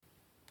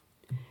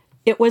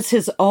It was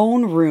his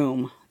own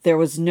room, there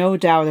was no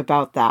doubt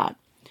about that,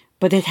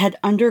 but it had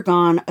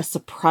undergone a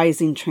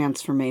surprising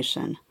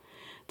transformation.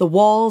 The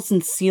walls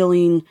and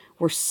ceiling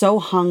were so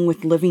hung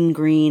with living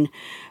green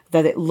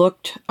that it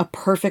looked a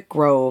perfect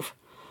grove,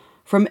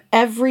 from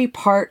every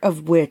part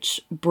of which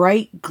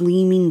bright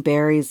gleaming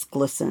berries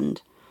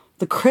glistened.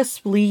 The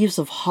crisp leaves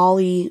of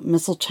holly,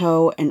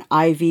 mistletoe, and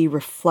ivy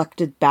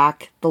reflected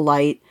back the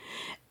light,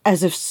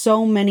 as if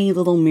so many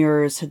little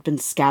mirrors had been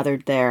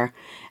scattered there,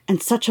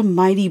 and such a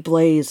mighty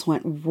blaze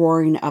went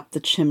roaring up the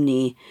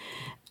chimney,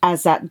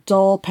 as that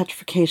dull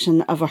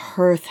petrification of a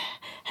hearth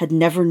had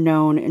never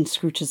known in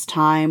Scrooge's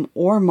time,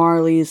 or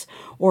Marley's,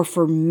 or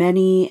for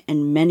many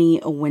and many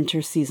a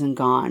winter season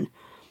gone.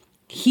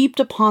 Heaped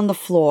upon the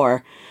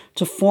floor,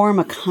 to form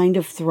a kind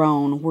of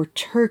throne, were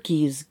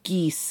turkeys,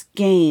 geese,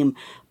 game,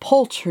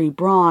 poultry,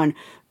 brawn,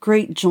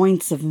 great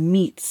joints of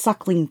meat,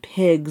 suckling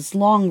pigs,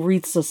 long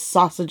wreaths of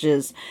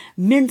sausages,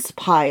 mince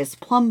pies,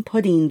 plum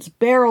puddings,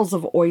 barrels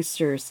of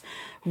oysters,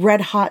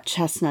 red-hot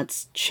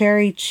chestnuts,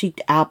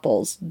 cherry-cheeked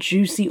apples,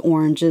 juicy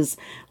oranges,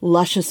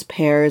 luscious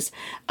pears,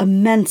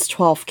 immense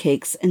 12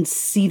 cakes, and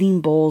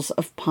seething bowls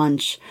of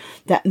punch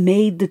that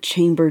made the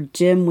chamber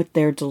dim with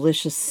their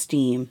delicious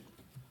steam.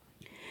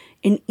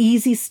 In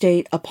easy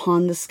state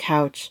upon this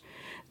couch,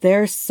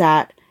 there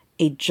sat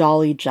a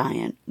jolly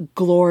giant,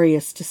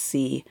 glorious to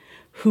see,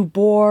 who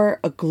bore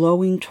a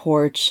glowing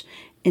torch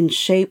in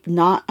shape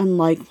not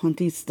unlike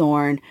Plenty's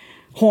horn,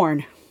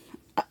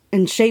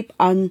 in shape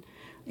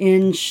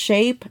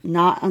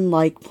not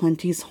unlike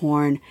Plenty's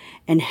horn,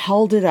 and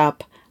held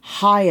it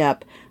high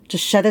up, to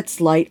shed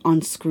its light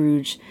on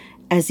Scrooge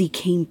as he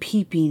came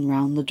peeping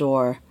round the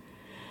door.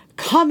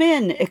 "Come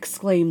in!"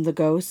 exclaimed the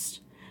ghost.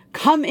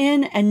 "Come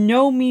in and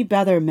know me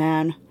better,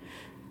 man."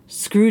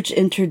 Scrooge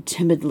entered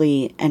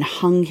timidly and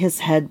hung his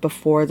head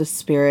before the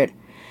spirit.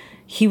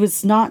 He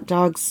was not the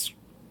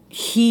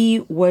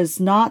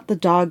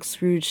dog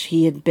Scrooge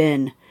he had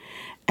been,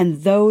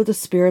 and though the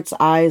spirit's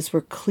eyes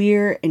were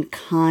clear and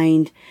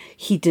kind,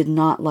 he did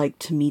not like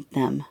to meet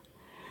them.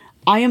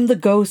 "I am the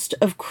ghost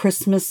of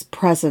Christmas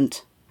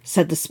present,"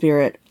 said the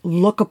spirit.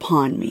 "Look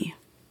upon me."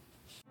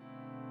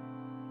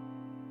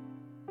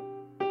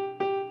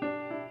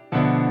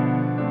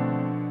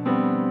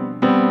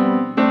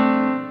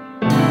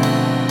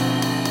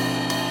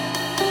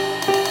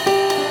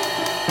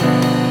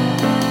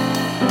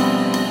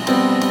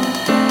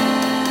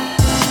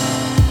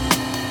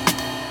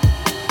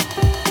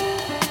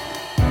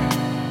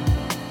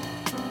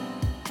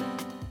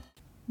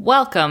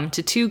 Welcome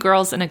to Two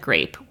Girls and a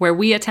Grape, where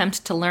we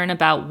attempt to learn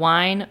about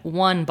wine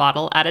one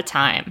bottle at a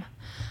time.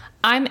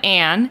 I'm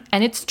Anne,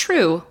 and it's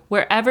true,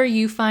 wherever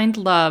you find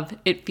love,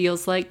 it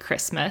feels like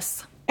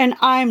Christmas. And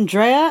I'm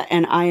Drea,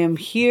 and I am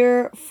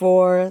here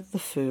for the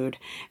food.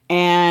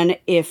 And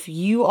if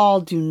you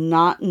all do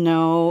not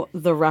know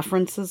the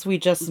references we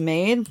just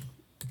made,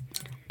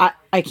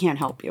 I can't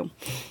help you.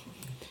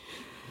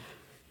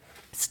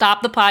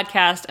 Stop the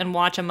podcast and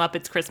watch a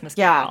Muppets Christmas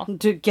Carol. Yeah,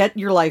 to get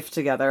your life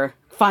together.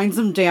 Find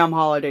some damn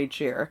holiday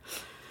cheer.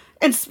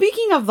 And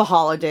speaking of the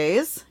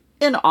holidays,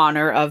 in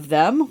honor of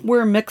them,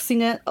 we're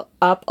mixing it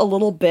up a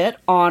little bit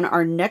on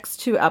our next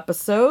two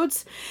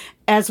episodes,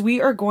 as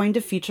we are going to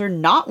feature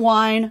not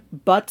wine,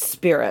 but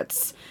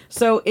spirits.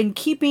 So in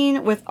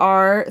keeping with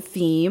our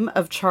theme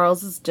of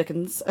Charles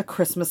Dickens' A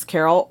Christmas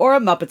Carol, or A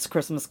Muppets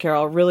Christmas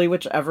Carol, really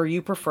whichever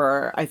you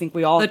prefer. I think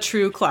we all... The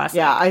true classic.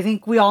 Yeah, I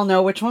think we all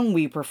know which one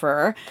we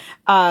prefer.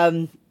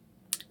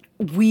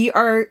 We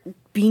are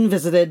being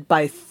visited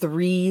by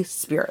 3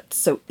 spirits.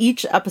 So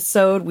each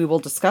episode we will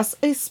discuss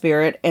a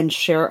spirit and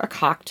share a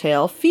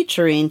cocktail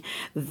featuring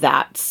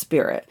that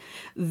spirit.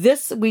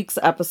 This week's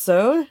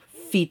episode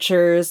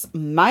features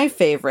my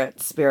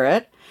favorite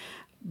spirit,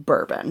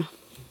 bourbon.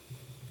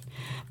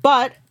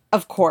 But,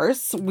 of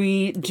course,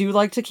 we do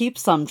like to keep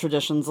some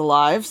traditions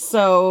alive.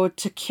 So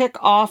to kick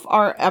off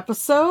our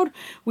episode,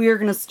 we are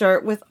going to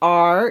start with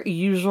our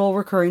usual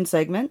recurring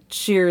segment,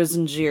 Cheers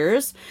and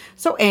Jeers.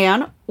 So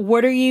Anne,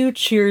 what are you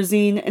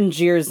cheersing and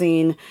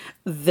jeersing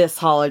this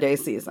holiday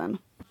season?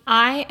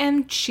 I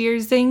am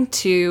cheersing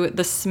to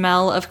the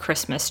smell of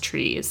Christmas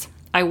trees.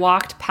 I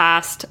walked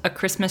past a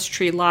Christmas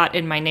tree lot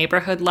in my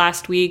neighborhood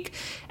last week,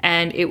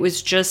 and it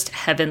was just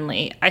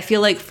heavenly. I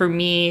feel like for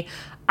me,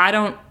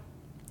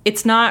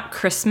 it's not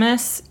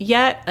Christmas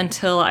yet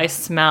until I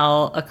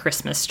smell a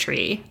Christmas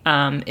tree.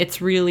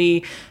 It's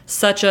really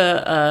such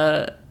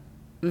a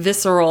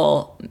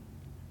visceral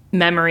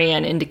memory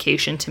and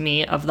indication to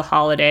me of the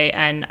holiday,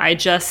 and I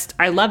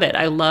love it.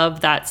 I love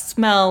that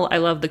smell. I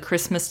love the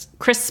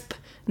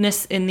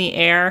crispness in the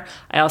air.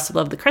 I also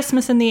love the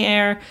Christmas in the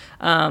air.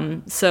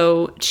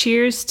 So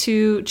cheers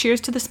to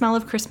the smell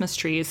of Christmas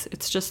trees.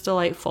 It's just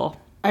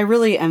delightful. I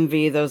really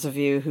envy those of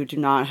you who do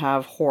not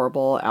have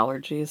horrible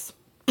allergies.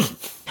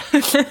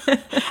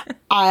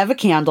 I have a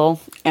candle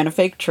and a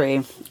fake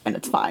tree, and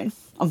it's fine.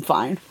 I'm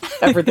fine.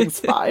 Everything's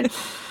fine.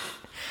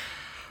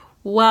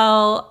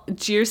 Well,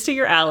 cheers to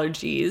your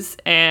allergies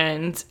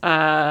and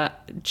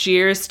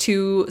cheers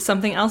to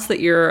something else that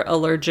you're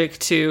allergic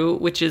to,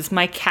 which is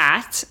my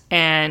cat.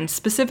 And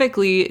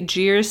specifically,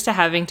 cheers to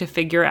having to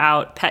figure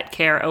out pet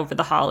care over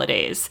the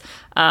holidays.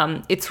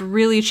 It's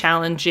really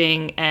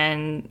challenging,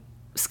 and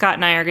Scott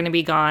and I are going to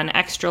be gone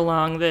extra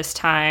long this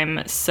time,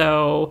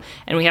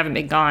 and we haven't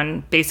been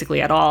gone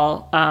basically at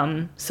all.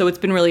 So it's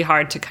been really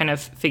hard to kind of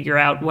figure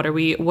out what are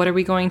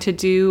we going to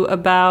do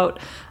about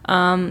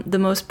the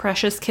most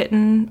precious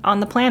kitten on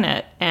the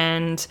planet.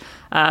 And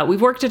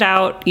we've worked it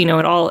out.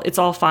 It's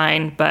all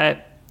fine,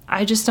 but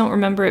I just don't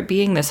remember it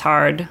being this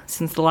hard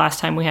since the last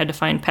time we had to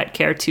find pet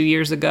care 2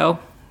 years ago.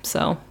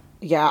 So.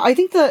 Yeah, I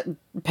think that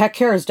pet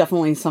care is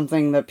definitely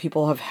something that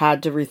people have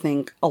had to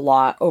rethink a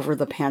lot over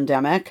the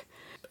pandemic.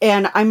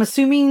 And I'm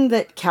assuming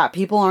that cat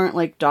people aren't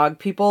like dog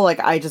people. Like,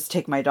 I just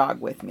take my dog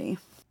with me.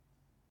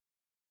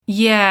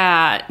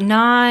 Yeah,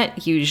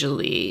 not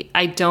usually.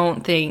 I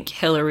don't think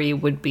Hillary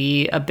would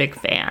be a big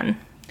fan.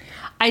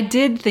 I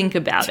did think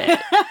about it,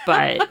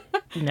 but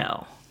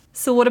no.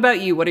 So what about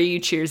you? What are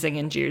you cheersing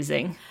and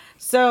jeersing?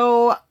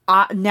 So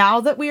now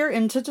that we are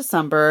into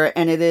December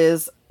and it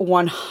is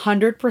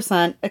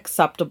 100%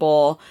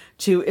 acceptable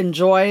to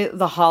enjoy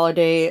the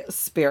holiday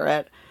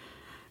spirit,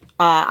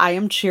 I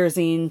am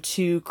cheersing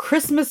to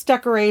Christmas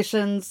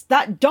decorations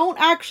that don't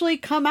actually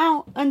come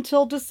out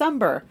until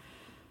December.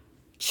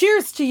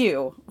 Cheers to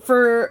you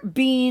for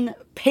being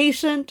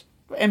patient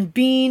and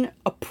being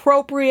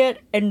appropriate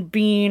and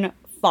being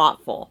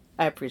thoughtful.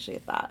 I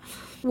appreciate that.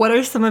 What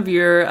are some of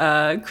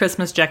your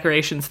Christmas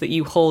decorations that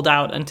you hold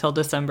out until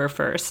December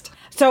 1st?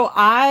 So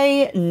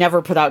I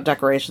never put out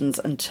decorations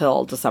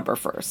until December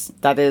 1st.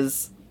 That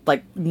is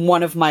like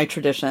one of my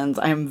traditions.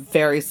 I am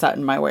very set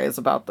in my ways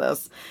about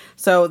this.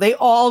 So they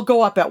all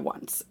go up at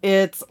once.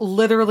 It's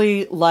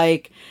literally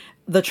like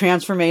the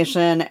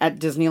transformation at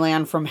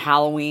Disneyland from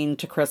Halloween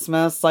to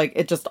Christmas. Like,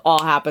 it just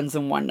all happens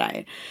in one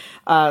night.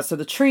 So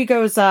the tree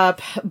goes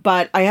up,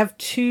 but I have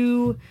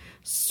two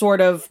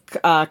sort of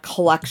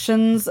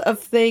collections of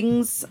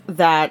things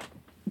that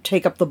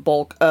take up the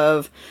bulk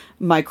of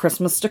my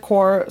Christmas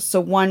decor.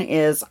 So one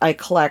is I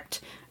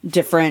collect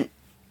different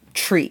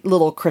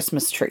little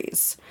Christmas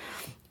trees.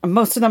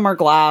 Most of them are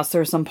glass.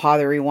 There's some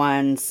pottery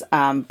ones.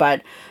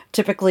 But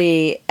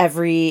typically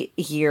every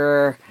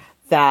year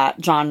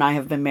that John and I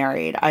have been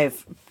married,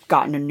 I've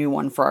gotten a new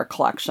one for our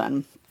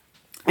collection.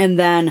 And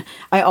then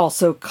I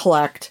also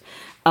collect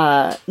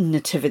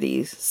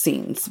nativity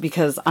scenes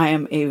because I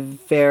am a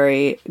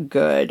very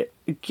good,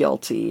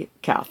 guilty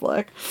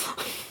Catholic.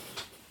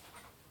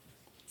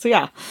 So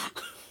yeah.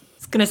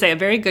 Going to say a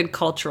very good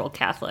cultural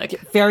Catholic.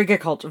 Very good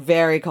culture.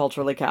 Very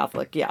culturally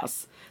Catholic,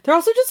 yes. They're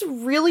also just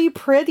really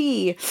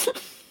pretty.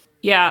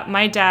 Yeah,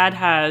 my dad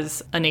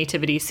has a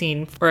nativity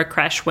scene for a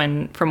creche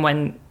from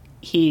when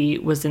he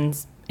was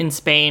in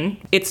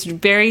Spain. It's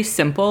very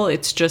simple.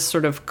 It's just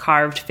sort of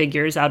carved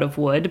figures out of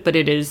wood, but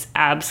it is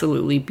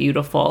absolutely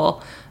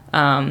beautiful.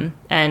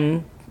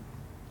 And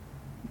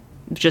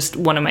just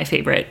one of my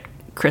favorite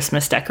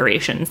Christmas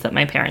decorations that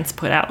my parents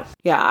put out.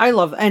 Yeah, I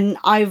love, and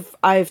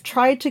I've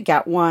tried to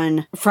get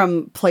one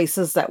from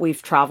places that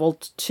we've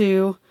traveled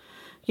to,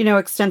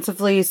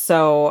 extensively.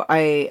 So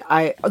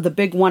the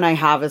big one I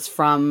have is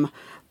from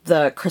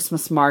the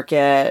Christmas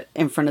market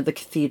in front of the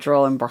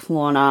cathedral in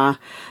Barcelona.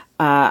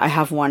 I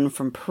have one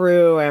from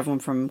Peru. I have one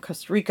from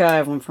Costa Rica. I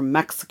have one from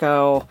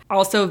Mexico.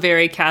 Also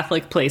very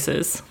Catholic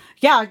places.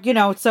 Yeah,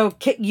 so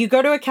you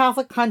go to a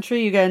Catholic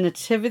country, you get a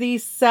nativity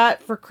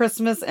set for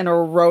Christmas and a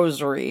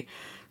rosary.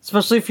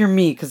 Especially if you're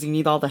me, because you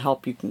need all the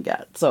help you can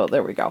get. So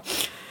there we go.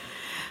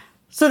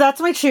 So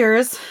that's my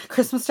cheers.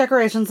 Christmas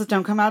decorations that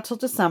don't come out till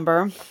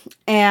December.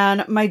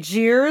 And my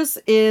jeers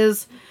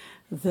is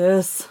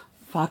this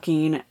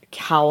fucking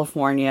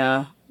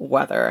California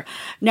weather.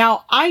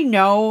 Now, I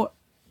know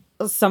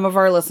some of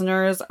our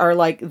listeners are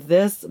like,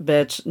 this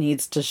bitch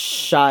needs to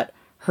shut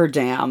her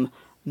damn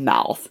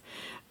mouth.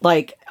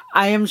 Like,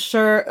 I am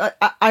sure,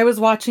 I was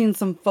watching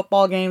some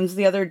football games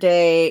the other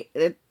day.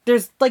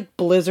 There's like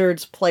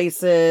blizzards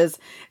places.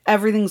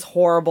 Everything's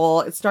horrible.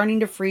 It's starting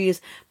to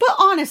freeze. But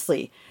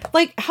honestly,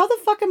 like, how the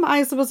fuck am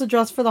I supposed to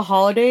dress for the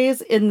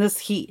holidays in this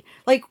heat?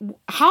 Like,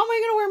 how am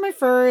I going to wear my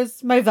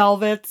furs, my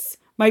velvets,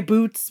 my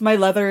boots, my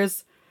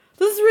leathers?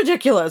 This is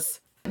ridiculous.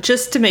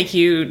 Just to make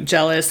you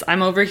jealous,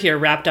 I'm over here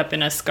wrapped up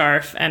in a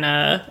scarf and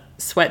a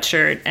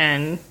sweatshirt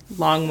and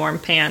long warm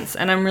pants,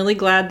 and I'm really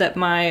glad that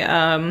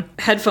my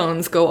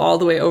headphones go all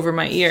the way over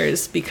my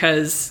ears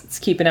because it's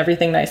keeping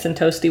everything nice and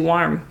toasty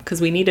warm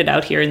because we need it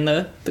out here in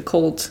the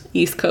cold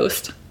East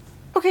Coast.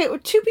 Okay,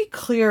 to be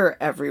clear,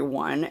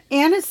 everyone,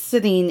 Anne is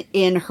sitting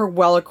in her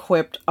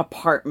well-equipped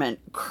apartment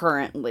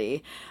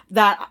currently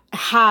that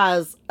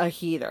has a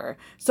heater.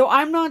 So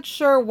I'm not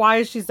sure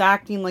why she's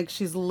acting like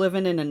she's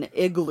living in an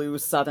igloo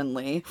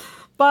suddenly,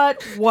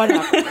 but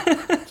whatever.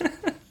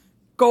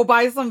 Go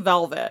buy some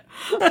velvet.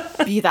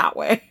 Be that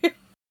way.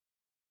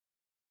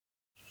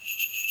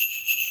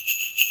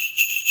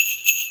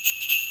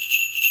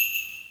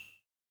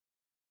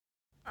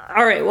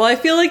 All right, well, I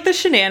feel like the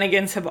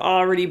shenanigans have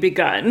already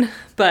begun,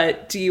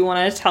 but do you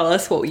want to tell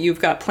us what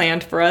you've got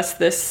planned for us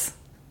this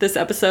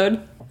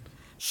episode?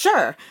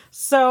 Sure.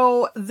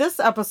 So this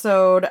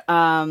episode,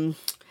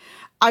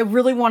 I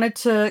really wanted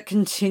to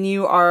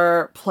continue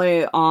our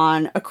play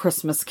on A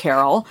Christmas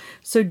Carol.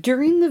 So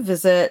during the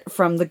visit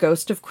from the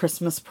Ghost of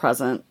Christmas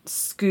Present,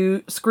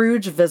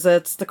 Scrooge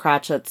visits the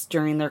Cratchits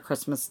during their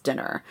Christmas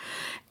dinner.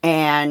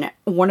 And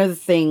one of the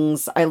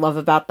things I love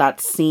about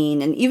that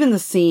scene, and even the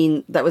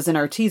scene that was in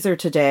our teaser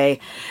today,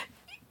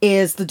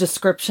 is the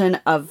description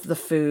of the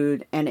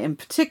food. And in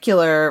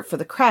particular, for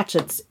the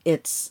Cratchits,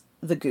 it's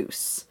the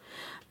goose.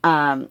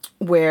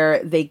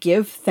 Where they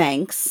give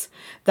thanks.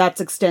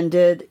 That's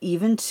extended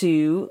even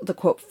to the,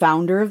 quote,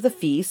 founder of the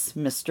feast,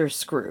 Mr.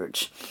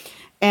 Scrooge.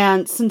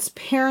 And since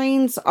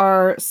pairings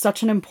are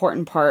such an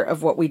important part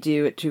of what we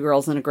do at Two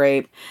Girls and a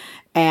Grape,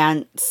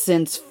 and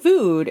since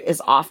food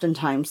is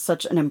oftentimes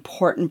such an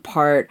important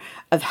part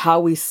of how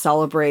we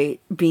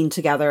celebrate being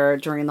together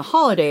during the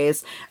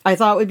holidays, I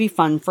thought it would be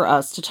fun for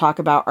us to talk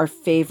about our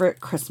favorite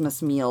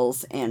Christmas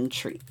meals and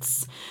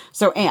treats.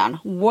 So, Anne,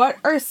 what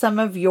are some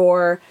of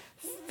your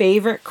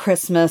favorite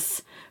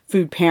Christmas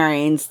food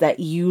pairings that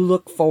you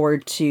look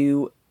forward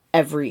to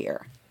every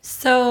year?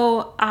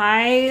 So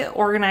I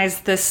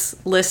organized this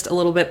list a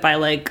little bit by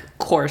like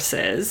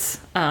courses,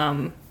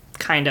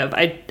 kind of.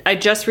 I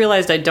just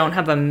realized I don't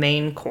have a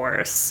main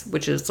course,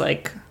 which is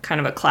like kind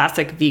of a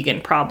classic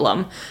vegan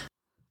problem.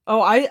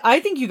 Oh, I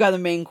think you got a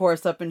main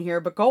course up in here,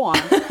 but go on.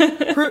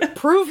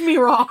 Prove me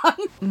wrong.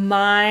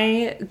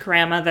 My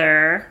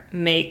grandmother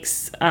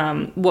makes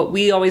what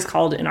we always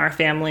called in our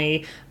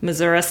family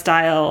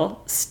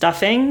Missouri-style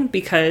stuffing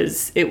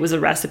because it was a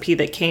recipe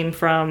that came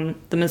from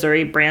the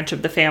Missouri branch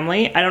of the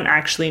family. I don't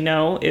actually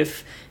know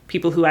if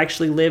people who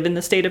actually live in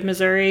the state of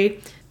Missouri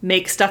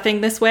make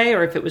stuffing this way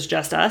or if it was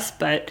just us,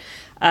 but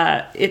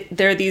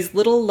there are these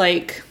little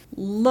like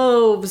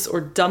loaves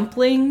or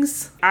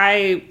dumplings.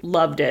 I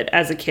loved it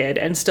as a kid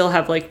and still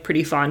have like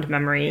pretty fond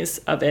memories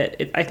of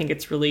it. I think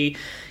it's really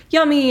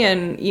yummy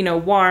and, you know,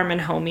 warm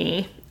and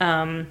homey.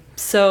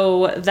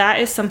 So that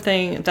is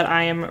something that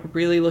I am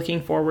really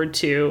looking forward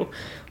to.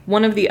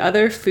 One of the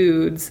other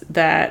foods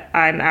that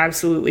I'm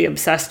absolutely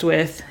obsessed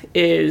with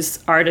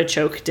is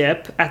artichoke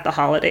dip at the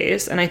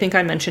holidays. And I think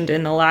I mentioned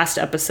in the last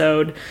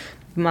episode,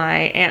 my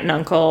aunt and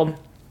uncle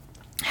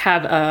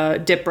have a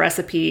dip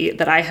recipe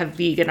that I have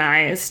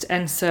veganized,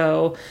 and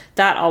so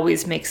that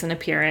always makes an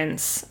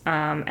appearance.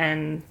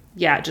 And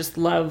yeah, just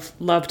love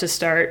to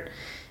start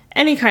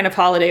any kind of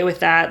holiday with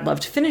that. Love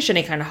to finish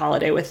any kind of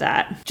holiday with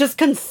that. Just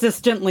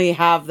consistently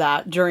have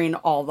that during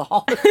all the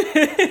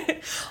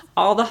holidays.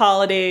 All the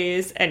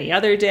holidays, any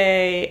other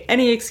day,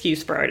 any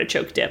excuse for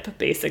artichoke dip,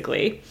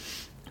 basically.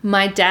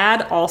 My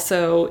dad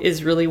also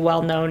is really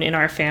well known in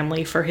our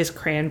family for his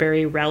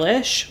cranberry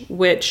relish,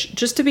 which,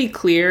 just to be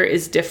clear,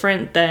 is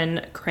different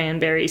than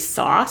cranberry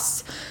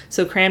sauce.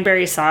 So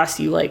cranberry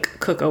sauce you like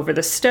cook over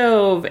the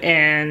stove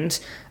and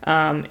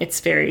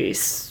it's very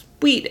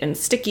sweet and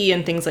sticky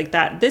and things like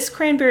that. This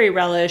cranberry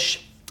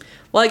relish,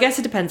 well, I guess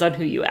it depends on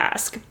who you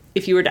ask.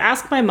 If you were to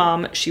ask my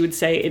mom, she would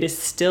say it is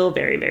still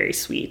very, very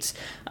sweet.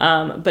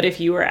 But if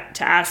you were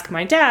to ask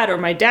my dad or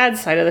my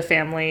dad's side of the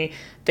family,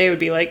 they would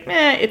be like,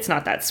 it's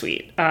not that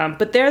sweet.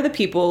 But they're the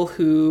people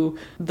who,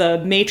 the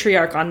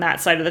matriarch on that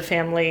side of the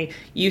family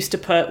used to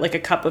put like a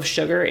cup of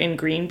sugar in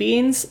green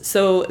beans.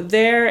 So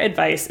their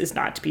advice is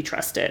not to be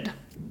trusted.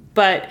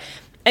 But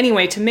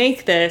anyway, to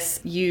make this,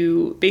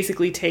 you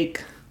basically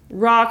take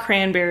raw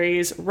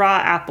cranberries, raw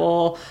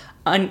apple,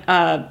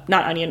 not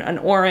onion, an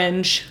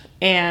orange,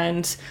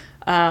 and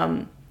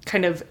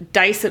kind of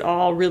dice it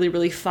all really,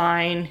 really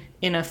fine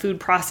in a food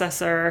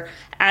processor,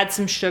 add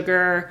some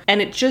sugar,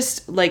 and it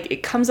just like,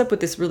 it comes up with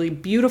this really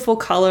beautiful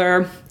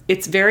color.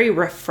 It's very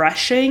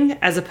refreshing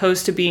as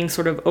opposed to being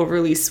sort of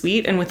overly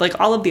sweet. And with like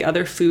all of the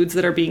other foods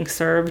that are being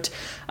served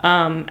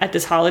at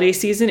this holiday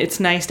season, it's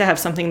nice to have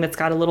something that's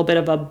got a little bit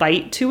of a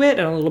bite to it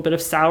and a little bit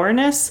of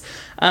sourness.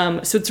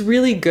 So it's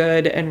really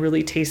good and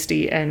really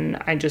tasty, and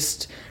I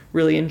just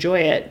really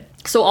enjoy it.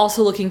 So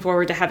also looking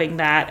forward to having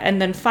that.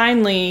 And then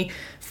finally,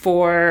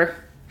 for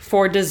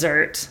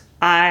dessert,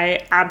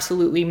 I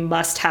absolutely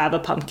must have a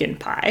pumpkin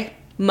pie.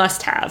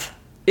 Must have.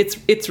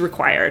 It's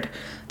required.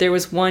 There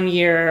was one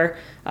year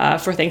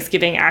for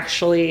Thanksgiving,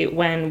 actually,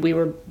 when we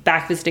were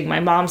back visiting my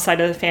mom's side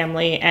of the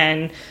family,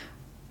 and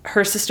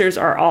her sisters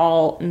are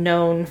all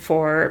known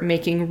for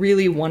making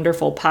really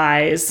wonderful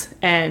pies,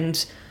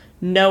 and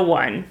no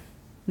one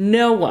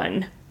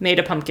made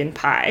a pumpkin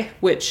pie,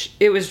 which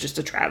it was just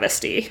a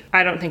travesty.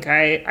 I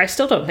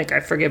still don't think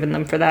I've forgiven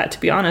them for that, to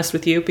be honest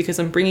with you, because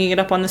I'm bringing it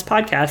up on this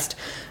podcast.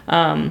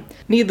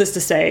 Needless to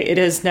say, it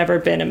has never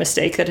been a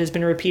mistake that has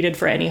been repeated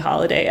for any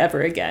holiday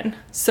ever again.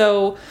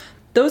 So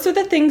those are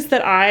the things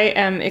that I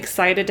am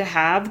excited to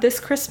have this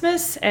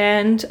Christmas,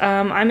 and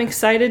I'm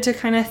excited to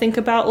kind of think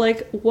about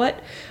like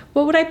what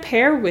would I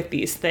pair with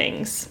these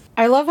things.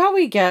 I love how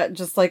we get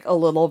just like a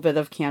little bit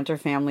of Cantor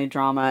family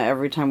drama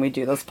every time we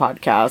do this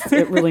podcast.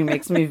 It really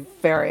makes me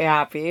very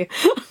happy.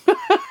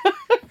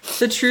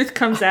 The truth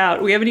comes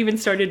out. We haven't even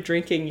started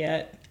drinking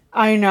yet.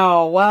 I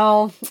know.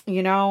 Well,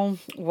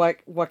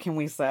 what can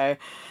we say?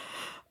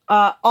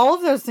 All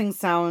of those things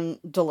sound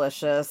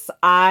delicious.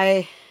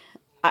 I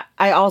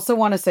also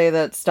want to say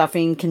that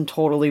stuffing can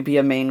totally be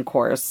a main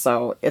course,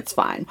 so it's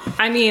fine.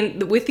 I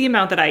mean, with the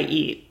amount that I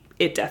eat,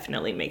 it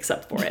definitely makes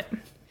up for it.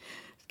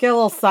 Get a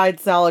little side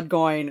salad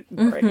going.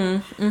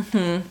 Great.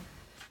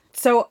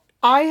 So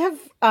I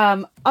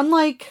have,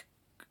 unlike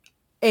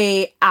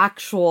a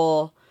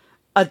actual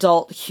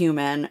adult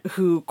human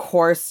who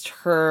coursed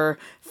her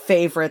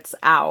favorites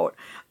out,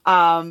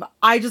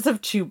 I just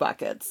have two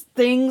buckets.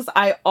 Things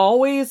I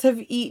always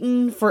have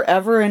eaten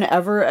forever and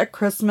ever at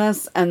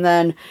Christmas, and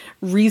then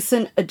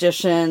recent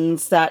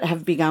additions that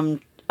have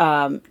become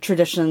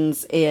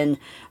traditions in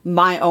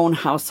my own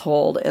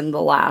household in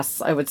the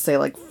last, I would say,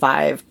 like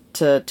 5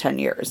 to 10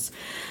 years.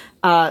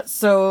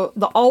 So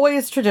the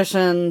always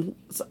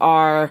traditions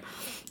are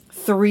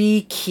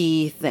 3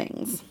 key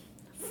things.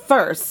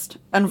 First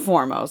and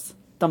foremost,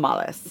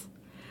 tamales.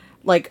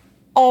 Like,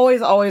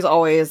 always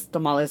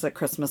tamales at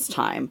Christmas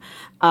time.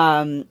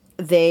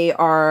 They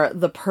are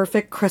the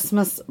perfect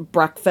Christmas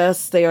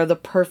breakfast. They are the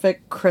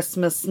perfect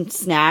Christmas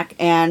snack.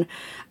 And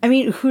I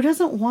mean, who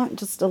doesn't want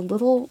just a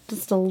little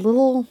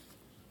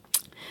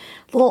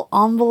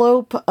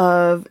envelope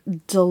of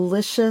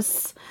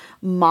delicious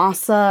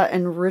masa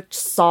and rich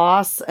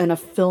sauce and a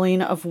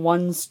filling of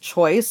one's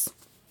choice?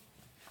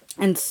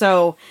 And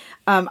so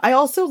I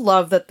also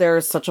love that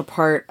there's such a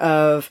part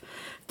of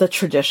the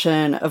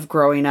tradition of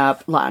growing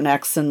up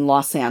Latinx in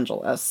Los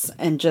Angeles,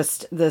 and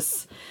just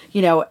this,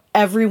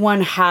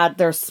 everyone had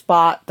their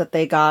spot that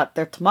they got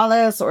their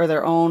tamales or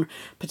their own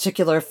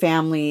particular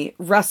family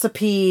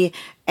recipe,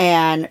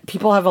 and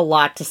people have a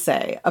lot to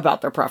say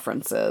about their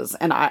preferences.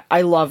 And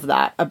I love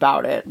that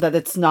about it, that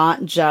it's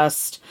not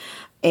just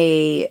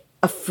a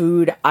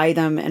food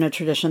item in a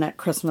tradition at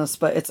Christmas,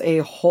 but it's a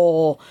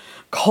whole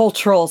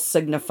cultural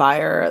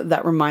signifier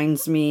that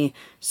reminds me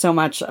so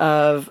much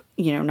of,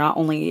 not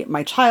only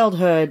my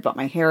childhood, but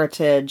my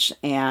heritage,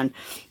 and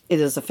it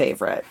is a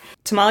favorite.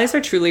 Tamales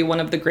are truly one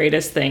of the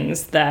greatest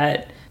things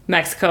that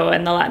Mexico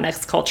and the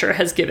Latinx culture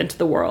has given to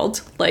the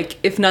world. Like,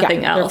 if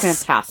nothing else,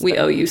 fantastic. We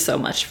owe you so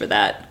much for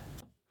that.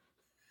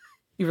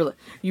 You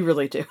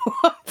really do.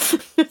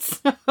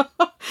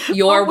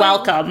 You're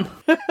welcome.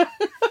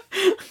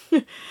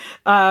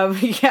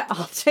 Yeah,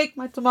 I'll take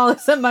my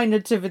tamales and my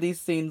nativity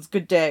scenes.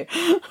 Good day.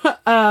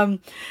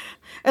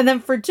 And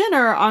then for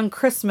dinner on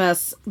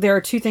Christmas, there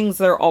are 2 things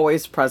that are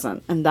always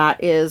present, and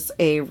that is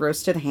a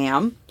roasted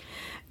ham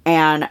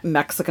and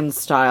Mexican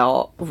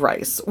style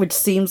rice, which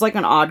seems like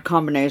an odd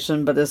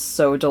combination, but is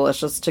so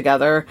delicious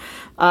together,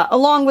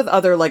 along with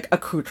other like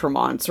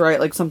accoutrements, right?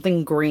 Like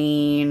something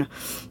green,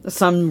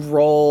 some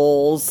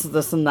rolls,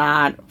 this and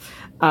that.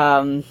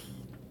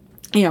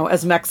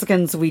 As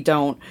Mexicans, we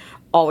don't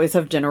always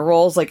have dinner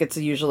rolls. Like, it's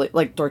usually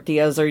like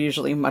tortillas are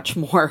usually much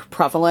more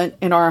prevalent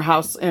in our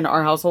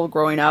household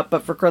growing up,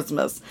 but for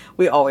Christmas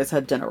we always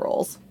had dinner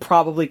rolls,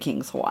 probably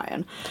King's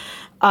Hawaiian.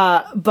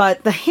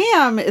 But the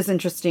ham is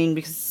interesting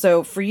because,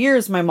 so for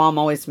years my mom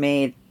always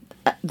made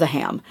the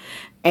ham,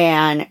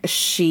 and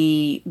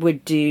she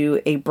would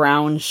do a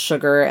brown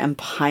sugar and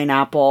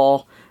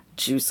pineapple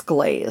juice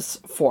glaze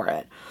for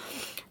it.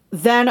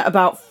 Then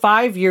about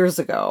 5 years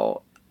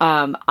ago,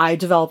 I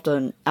developed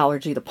an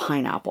allergy to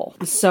pineapple.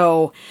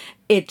 So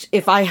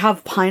if I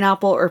have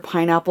pineapple or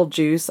pineapple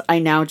juice, I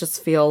now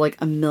just feel like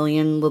a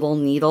million little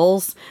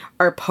needles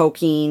are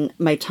poking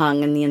my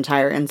tongue and the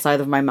entire inside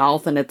of my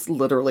mouth, and it's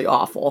literally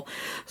awful.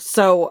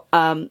 So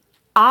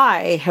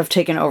I have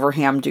taken over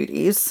ham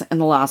duties in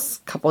the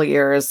last couple of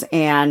years,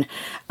 and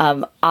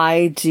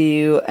I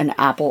do an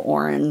apple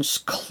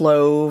orange,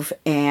 clove,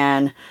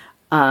 and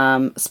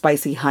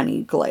spicy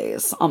honey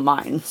glaze on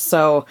mine.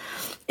 So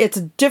it's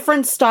a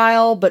different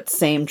style, but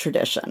same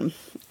tradition.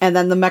 And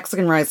then the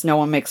Mexican rice, no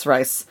one makes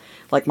rice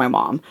like my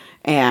mom,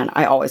 and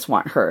I always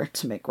want her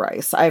to make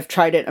rice. I've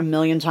tried it a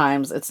million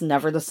times. It's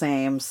never the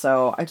same,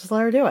 so I just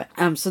let her do it.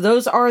 So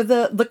those are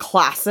the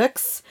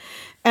classics.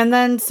 And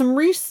then some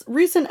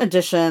recent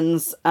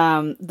additions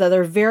that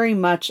are very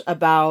much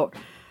about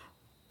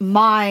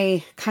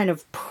my kind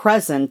of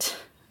present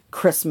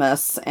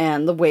Christmas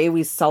and the way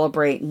we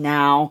celebrate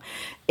now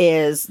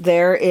is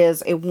there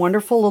is a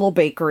wonderful little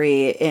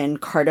bakery in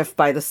Cardiff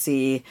by the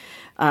Sea,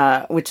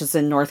 which is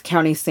in North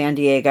County, San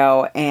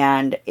Diego.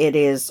 And it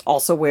is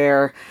also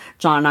where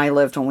John and I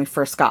lived when we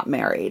first got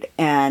married.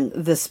 And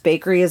this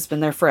bakery has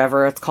been there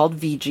forever. It's called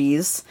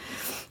VG's,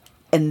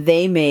 and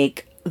they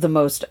make the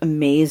most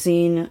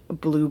amazing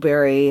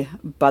blueberry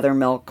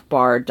buttermilk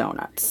bar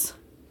donuts.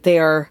 They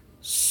are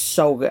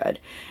so good.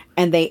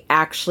 And they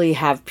actually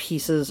have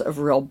pieces of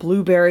real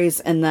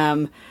blueberries in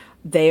them.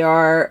 They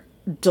are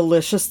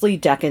deliciously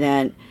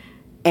decadent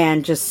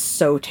and just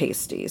so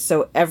tasty.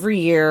 So every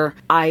year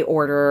I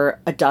order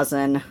a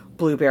dozen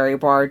blueberry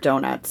bar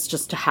donuts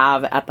just to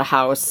have at the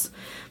house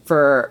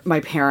for my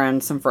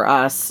parents and for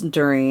us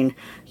during,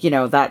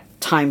 that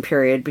time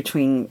period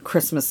between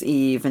Christmas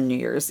Eve and New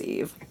Year's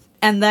Eve.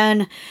 And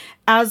then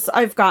as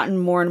I've gotten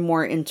more and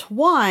more into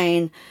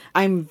wine,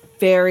 I'm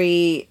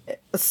very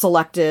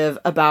selective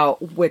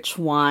about which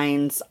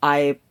wines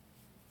I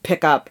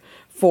pick up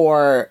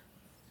for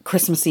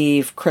Christmas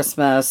Eve,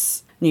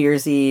 Christmas, New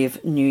Year's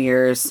Eve, New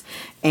Year's.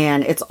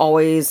 And it's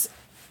always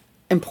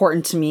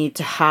important to me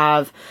to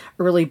have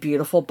a really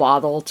beautiful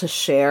bottle to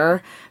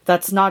share.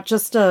 That's not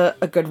just a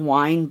good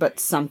wine, but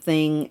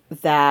something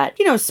that,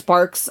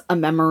 sparks a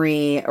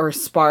memory or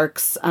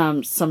sparks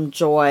some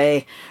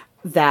joy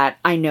that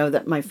I know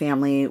that my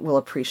family will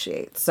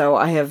appreciate. So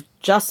I have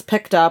just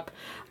picked up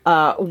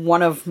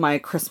one of my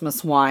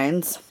Christmas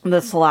wines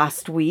this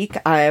last week.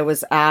 I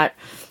was at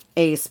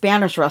a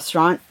Spanish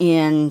restaurant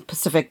in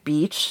Pacific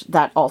Beach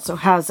that also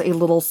has a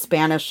little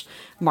Spanish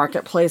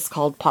marketplace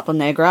called Pata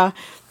Negra.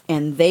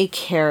 And they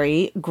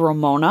carry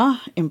Gromona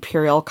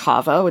Imperial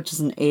Cava, which is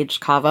an aged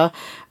cava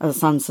of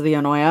San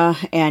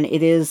Noya. And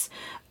it is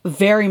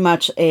very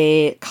much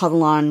a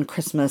Catalan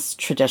Christmas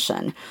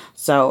tradition.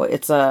 So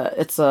it's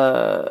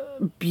a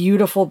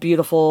beautiful,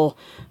 beautiful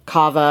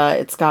cava.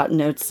 It's got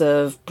notes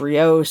of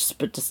brioche,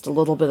 but just a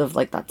little bit of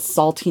like that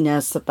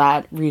saltiness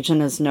that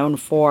region is known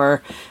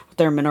for,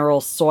 their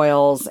mineral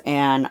soils,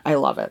 and I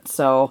love it.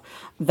 So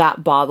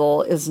that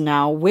bottle is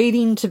now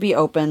waiting to be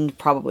opened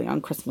probably on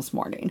Christmas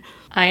morning.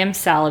 I am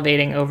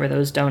salivating over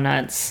those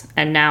donuts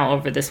and now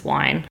over this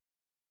wine.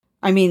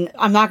 I mean,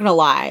 I'm not going to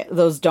lie.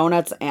 Those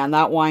donuts and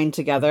that wine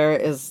together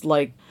is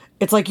like,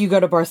 it's like you go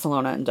to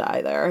Barcelona and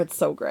die there. It's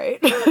so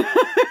great.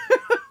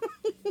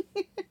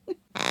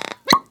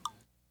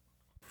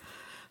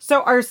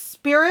 So our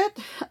spirit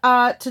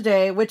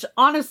today, which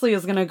honestly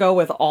is going to go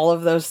with all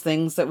of those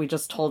things that we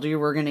just told you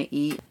we're going to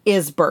eat,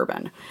 is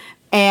bourbon.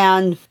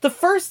 And the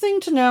first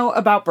thing to know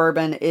about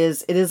bourbon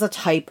is it is a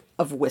type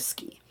of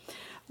whiskey.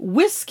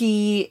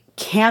 Whiskey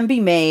can be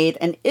made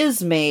and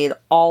is made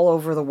all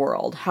over the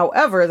world.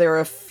 However, there are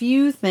a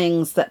few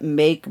things that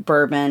make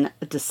bourbon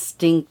a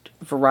distinct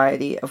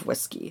variety of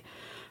whiskey.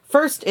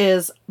 First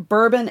is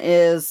bourbon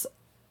is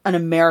an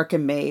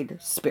American-made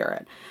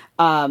spirit.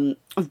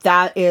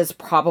 That is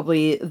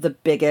probably the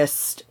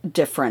biggest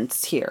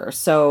difference here.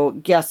 So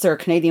yes, there are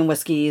Canadian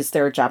whiskeys,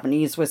 there are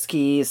Japanese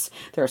whiskeys,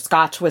 there are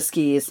Scotch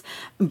whiskeys.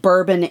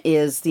 Bourbon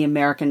is the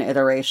American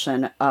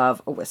iteration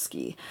of a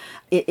whiskey.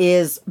 It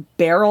is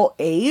barrel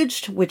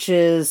aged, which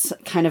is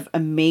kind of a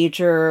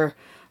major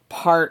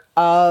part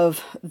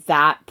of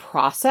that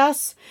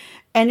process.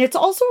 And it's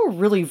also a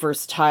really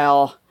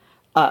versatile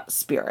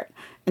spirit.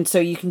 And so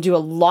you can do a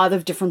lot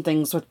of different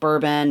things with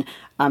bourbon.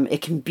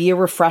 It can be a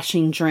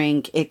refreshing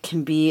drink. It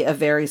can be a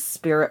very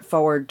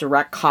spirit-forward,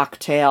 direct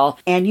cocktail.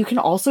 And you can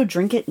also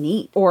drink it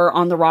neat or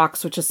on the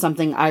rocks, which is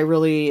something I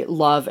really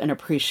love and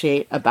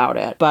appreciate about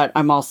it. But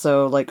I'm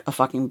also like a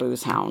fucking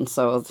booze hound,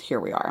 so here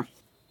we are.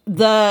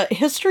 The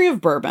history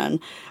of bourbon,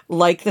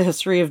 like the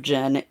history of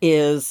gin,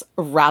 is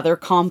rather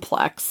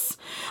complex.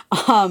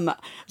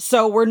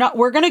 So we're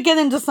going to get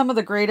into some of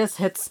the greatest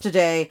hits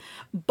today,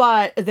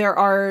 but there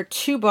are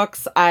two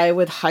books I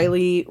would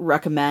highly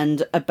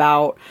recommend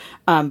about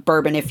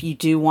bourbon if you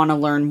do want to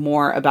learn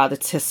more about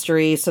its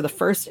history. So the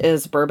first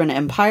is Bourbon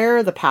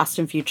Empire: The Past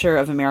and Future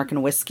of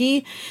American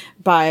Whiskey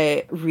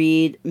by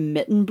Reed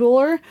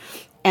Mittenbuler.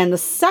 And the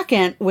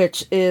second,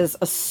 which is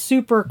a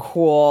super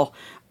cool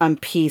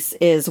piece,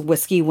 is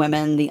Whiskey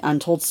Women: The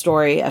Untold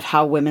Story of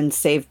How Women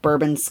Saved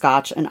Bourbon,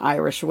 Scotch, and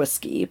Irish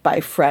Whiskey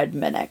by Fred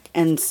Minnick.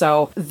 And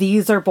so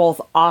these are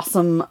both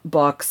awesome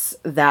books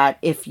that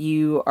if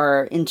you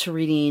are into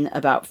reading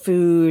about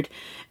food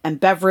and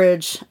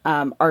beverage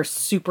are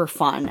super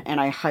fun,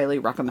 and I highly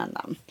recommend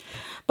them.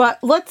 But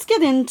let's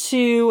get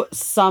into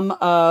some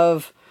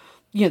of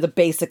the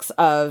basics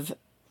of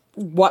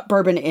what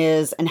bourbon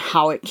is and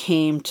how it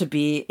came to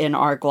be in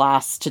our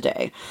glass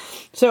today.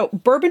 So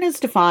bourbon is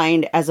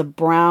defined as a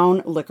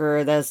brown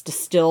liquor that is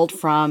distilled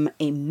from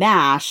a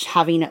mash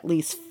having at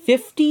least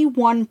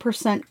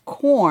 51%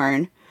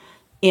 corn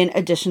in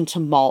addition to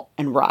malt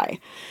and rye.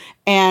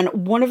 And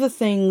one of the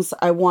things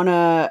I want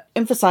to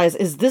emphasize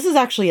is this is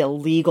actually a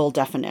legal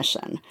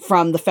definition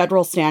from the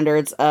Federal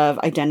Standards of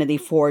Identity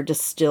for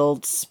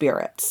Distilled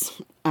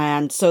Spirits.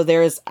 And so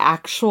there's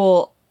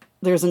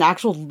an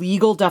actual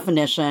legal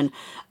definition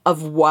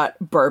of what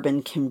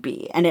bourbon can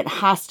be, and it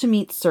has to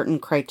meet certain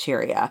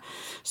criteria.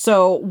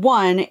 So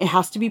one, it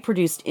has to be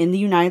produced in the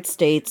United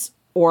States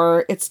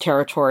or its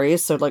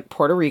territories, so like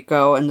Puerto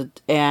Rico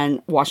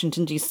and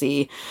Washington,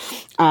 D.C.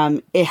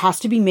 It has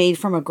to be made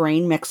from a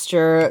grain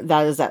mixture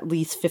that is at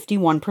least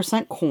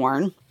 51%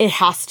 corn. It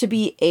has to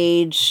be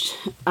aged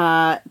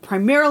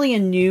primarily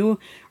in new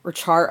or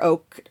char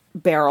oak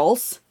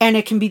barrels, and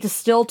it can be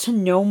distilled to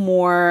no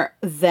more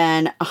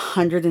than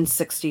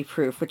 160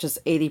 proof, which is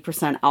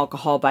 80%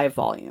 alcohol by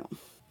volume.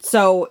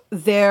 So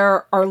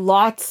there are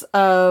lots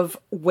of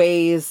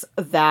ways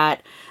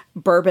that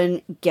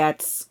bourbon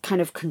gets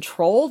kind of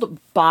controlled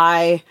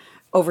by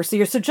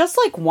overseers. So just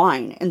like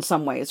wine in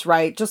some ways,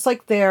 right? Just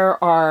like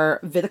there are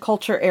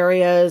viticulture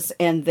areas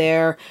and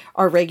there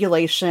are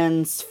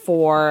regulations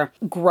for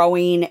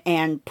growing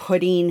and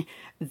putting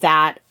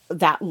that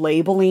that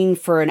labeling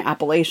for an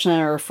appellation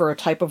or for a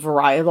type of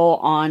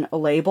varietal on a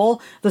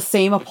label, the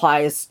same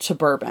applies to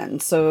bourbon.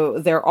 So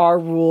there are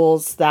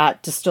rules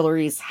that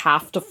distilleries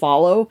have to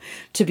follow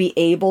to be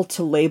able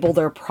to label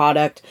their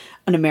product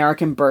an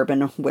American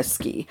bourbon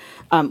whiskey,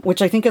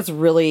 which I think is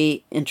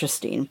really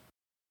interesting.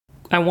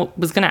 I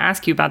was going to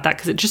ask you about that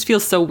because it just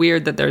feels so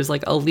weird that there's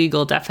like a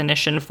legal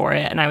definition for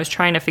it. And I was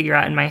trying to figure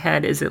out in my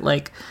head, is it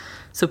like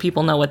so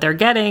people know what they're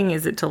getting?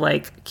 Is it to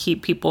like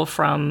keep people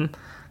from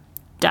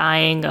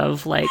dying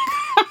of like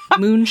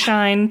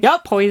moonshine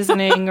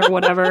poisoning or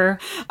whatever?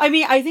 I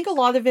mean, I think a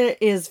lot of it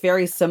is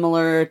very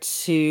similar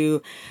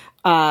to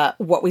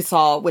what we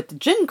saw with the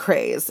gin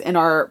craze in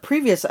our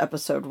previous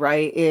episode,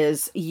 right?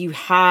 Is you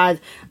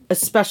had,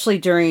 especially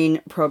during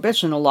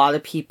Prohibition, a lot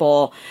of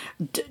people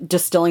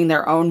distilling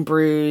their own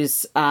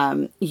brews,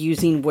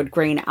 using wood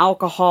grain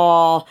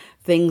alcohol,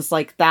 things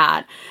like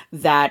that,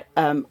 that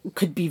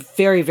could be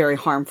very, very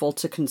harmful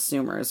to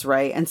consumers,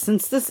 right? And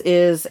since this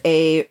is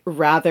a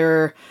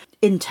rather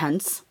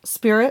intense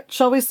spirit,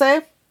 shall we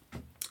say,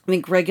 I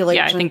think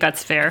regulation. Yeah, I think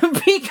that's fair.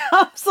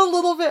 Becomes a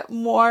little bit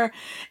more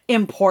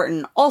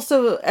important.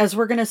 Also, as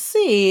we're going to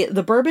see,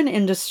 the bourbon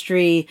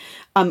industry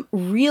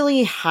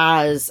really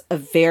has a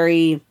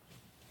very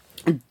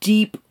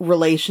deep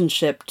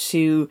relationship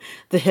to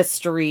the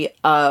history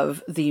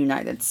of the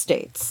United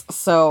States.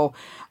 So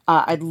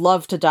I'd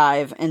love to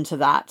dive into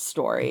that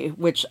story,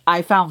 which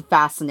I found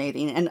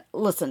fascinating. And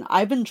listen,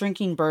 I've been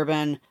drinking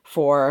bourbon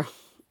for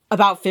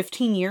about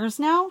 15 years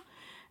now,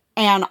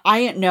 and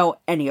I didn't know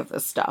any of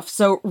this stuff.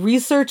 So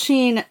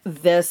researching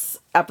this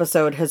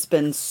episode has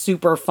been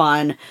super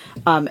fun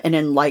and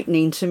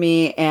enlightening to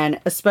me. And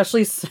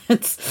especially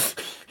since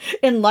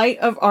in light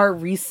of our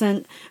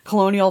recent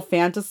colonial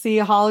fantasy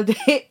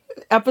holiday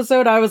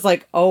episode, I was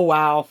like, oh,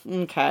 wow.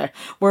 Okay.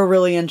 We're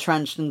really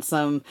entrenched in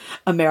some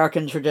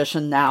American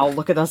tradition now.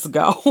 Look at us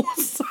go.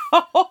 So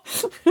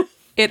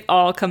it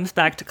all comes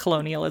back to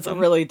colonialism.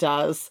 It really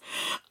does.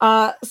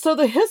 So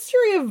the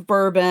history of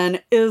bourbon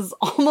is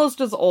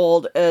almost as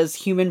old as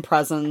human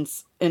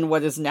presence in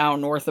what is now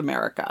North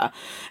America.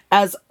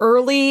 As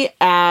early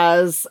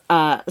as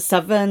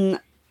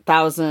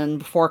 7,000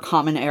 before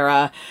Common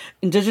Era,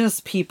 indigenous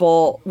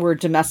people were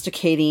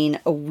domesticating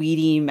a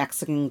weedy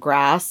Mexican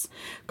grass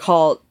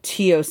called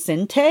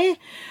teosinte,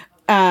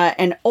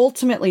 and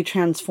ultimately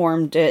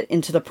transformed it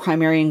into the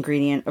primary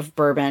ingredient of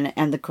bourbon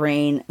and the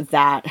grain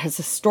that has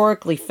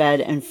historically fed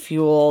and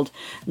fueled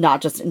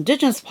not just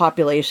indigenous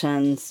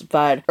populations,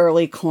 but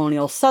early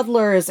colonial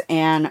settlers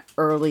and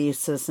early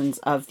citizens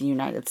of the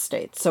United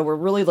States. So we're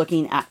really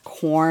looking at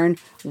corn,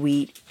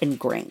 wheat, and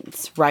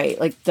grains, right?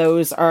 Like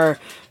those are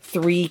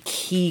three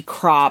key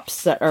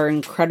crops that are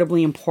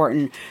incredibly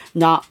important,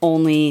 not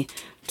only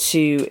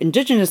to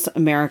indigenous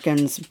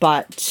Americans,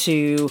 but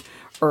to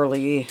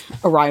early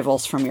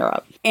arrivals from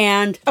Europe.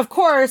 And of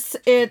course,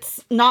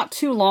 it's not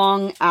too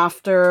long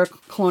after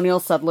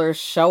colonial settlers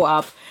show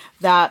up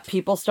that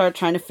people start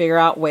trying to figure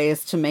out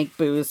ways to make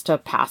booze to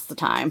pass the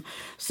time.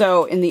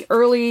 So in the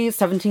early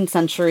 17th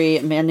century,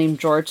 a man named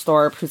George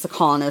Thorpe, who's a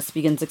colonist,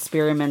 begins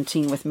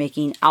experimenting with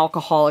making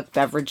alcoholic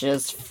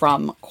beverages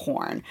from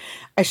corn.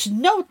 I should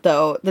note,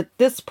 though, that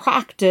this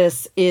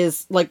practice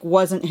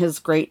wasn't his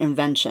great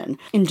invention.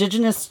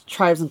 Indigenous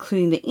tribes,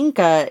 including the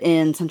Inca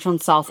in Central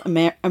and South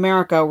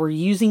America, were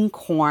using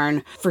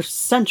corn for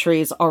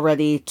centuries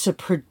already to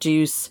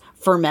produce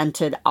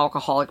fermented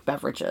alcoholic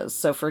beverages.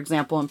 So, for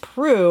example, in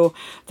Peru,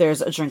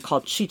 there's a drink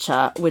called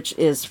chicha, which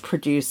is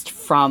produced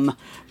from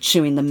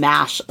chewing the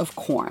mash of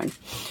corn,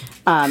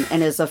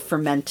 and is a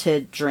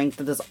fermented drink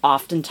that is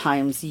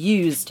oftentimes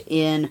used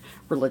in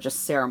religious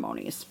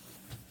ceremonies.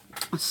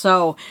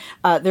 So,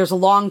 there's a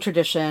long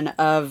tradition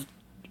of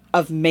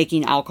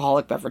making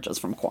alcoholic beverages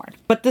from corn.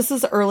 But this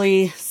is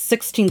early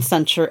 17th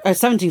century,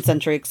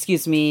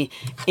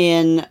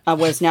 in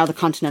what is now the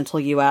continental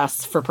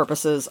U.S. for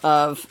purposes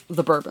of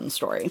the bourbon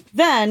story.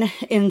 Then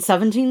in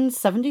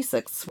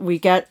 1776, we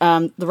get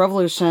the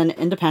Revolution,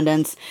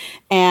 independence,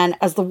 and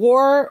as the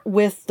war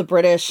with the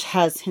British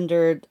has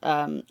hindered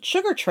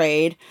sugar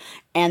trade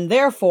and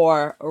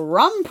therefore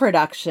rum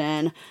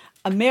production,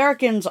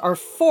 Americans are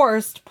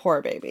forced,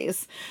 poor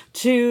babies,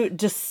 to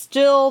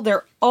distill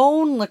their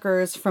own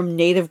liquors from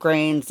native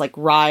grains like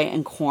rye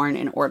and corn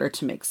in order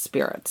to make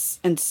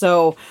spirits. And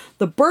so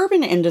the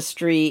bourbon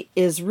industry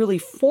is really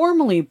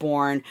formally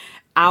born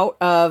out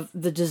of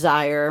the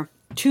desire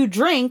to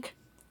drink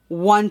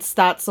once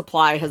that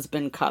supply has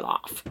been cut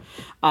off.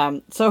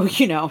 So,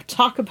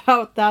 talk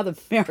about that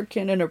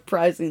American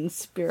enterprising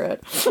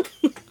spirit.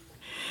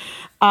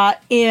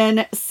 In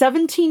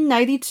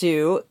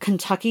 1792,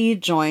 Kentucky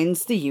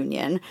joins the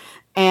Union,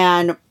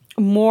 and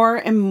more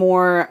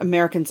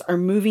Americans are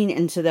moving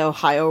into the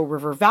Ohio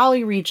River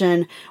Valley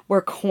region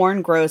where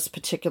corn grows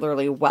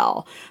particularly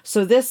well.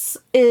 So this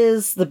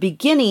is the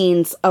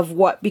beginnings of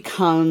what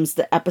becomes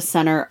the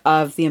epicenter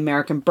of the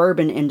American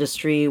bourbon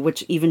industry,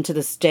 which even to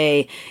this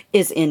day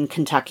is in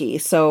Kentucky.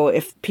 So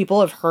if people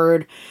have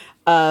heard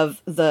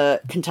of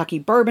the Kentucky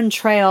Bourbon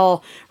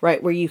Trail,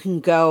 right, where you can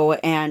go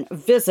and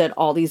visit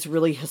all these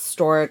really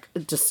historic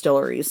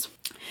distilleries.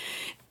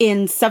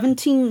 In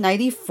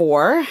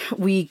 1794,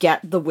 we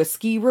get the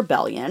Whiskey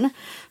Rebellion.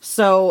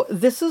 So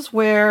this is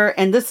where,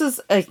 and this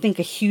is, I think,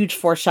 a huge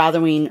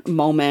foreshadowing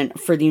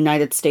moment for the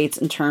United States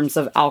in terms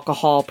of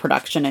alcohol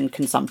production and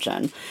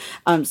consumption.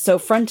 So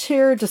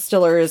frontier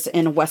distillers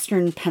in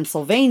Western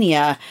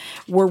Pennsylvania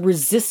were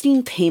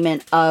resisting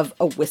payment of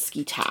a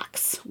whiskey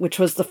tax, which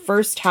was the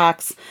first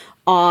tax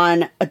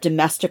on a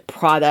domestic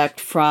product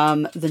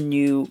from the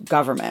new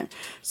government.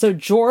 So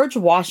George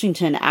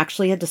Washington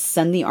actually had to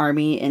send the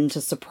army in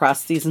to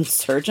suppress these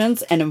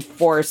insurgents and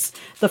enforce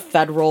the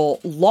federal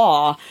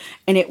law.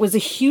 And it was a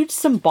huge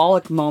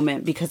symbolic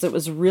moment because it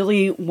was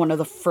really one of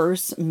the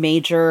first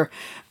major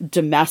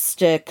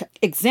domestic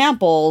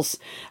examples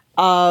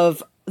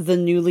of the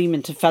newly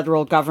minted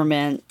federal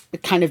government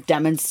kind of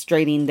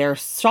demonstrating their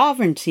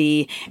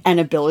sovereignty and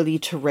ability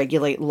to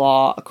regulate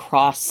law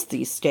across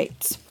these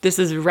states. This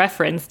is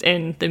referenced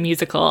in the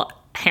musical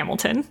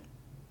Hamilton.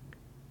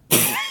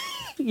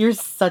 You're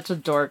such a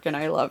dork and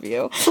I love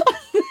you.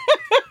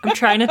 I'm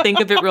trying to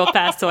think of it real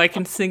fast so I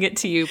can sing it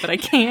to you, but I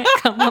can't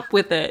come up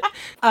with it.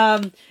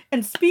 And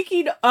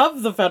speaking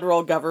of the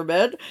federal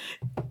government,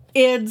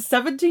 in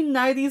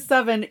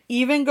 1797,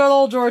 even good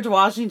old George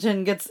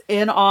Washington gets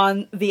in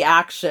on the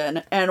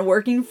action, and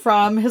working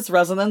from his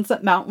residence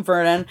at Mount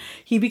Vernon,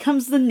 he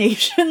becomes the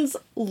nation's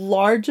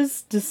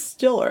largest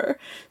distiller,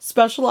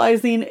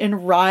 specializing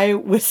in rye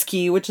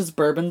whiskey, which is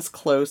bourbon's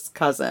close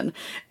cousin,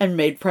 and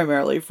made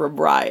primarily from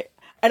rye.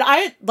 And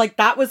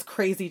that was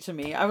crazy to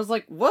me. I was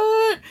like,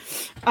 what?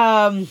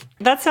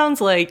 That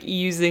sounds like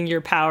using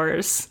your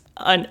powers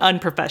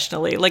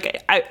unprofessionally.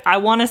 Like, I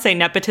want to say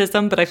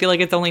nepotism, but I feel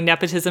like it's only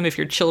nepotism if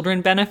your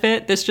children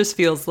benefit. This just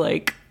feels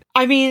like...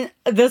 I mean,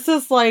 this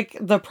is like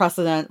the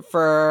precedent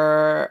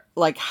for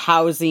like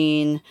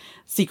housing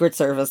Secret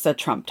Service at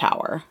Trump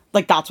Tower.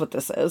 Like, that's what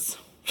this is.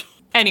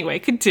 Anyway,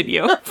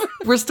 continue.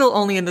 We're still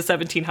only in the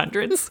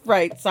 1700s.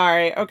 Right,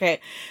 sorry.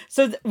 Okay.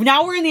 So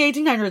now we're in the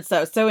 1800s,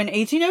 though. So in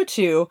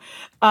 1802,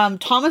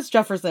 Thomas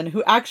Jefferson,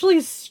 who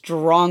actually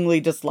strongly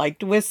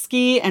disliked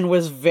whiskey and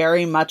was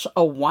very much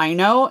a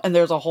wino, and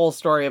there's a whole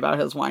story about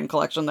his wine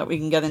collection that we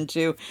can get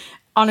into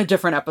on a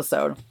different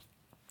episode,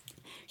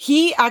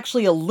 he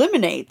actually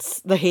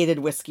eliminates the hated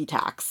whiskey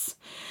tax.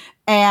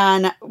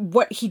 And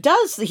what he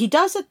does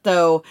it,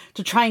 though,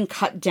 to try and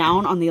cut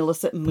down on the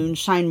illicit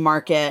moonshine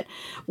market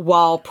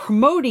while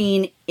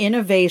promoting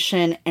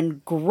innovation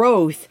and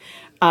growth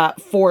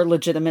for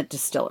legitimate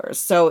distillers.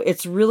 So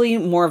it's really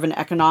more of an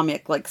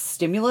economic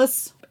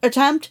stimulus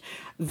attempt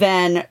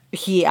than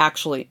him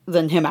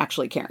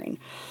actually caring.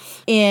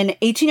 In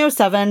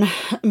 1807,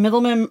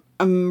 middlemen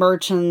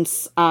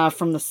merchants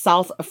from the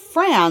south of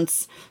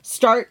France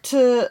start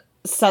to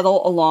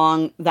settle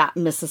along that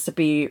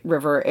Mississippi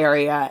River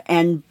area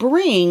and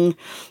bring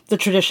the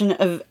tradition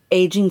of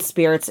aging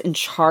spirits in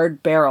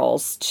charred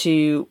barrels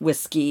to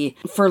whiskey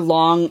for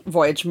long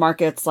voyage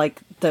markets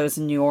like those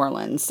in New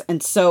Orleans.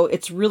 And so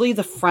it's really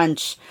the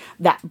French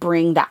that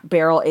bring that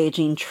barrel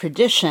aging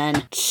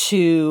tradition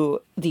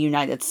to the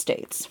United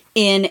States.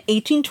 In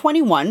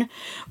 1821,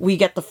 we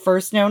get the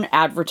first known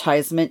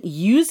advertisement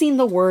using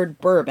the word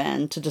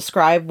bourbon to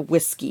describe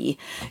whiskey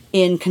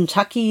in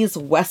Kentucky's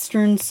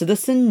Western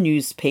Citizen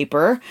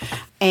newspaper.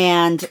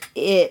 And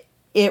it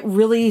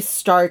really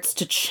starts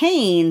to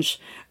change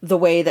the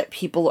way that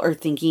people are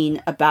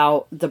thinking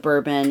about the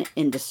bourbon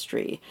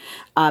industry.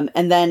 And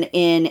then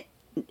in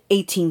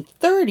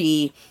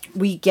 1830,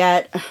 we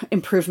get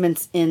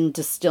improvements in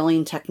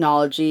distilling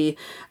technology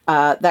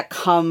that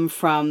come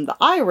from the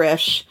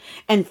Irish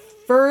and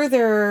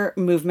further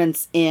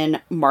movements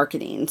in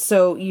marketing.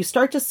 So you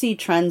start to see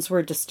trends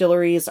where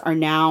distilleries are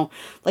now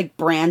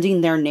branding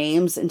their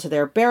names into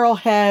their barrel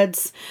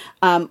heads,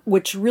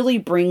 which really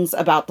brings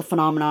about the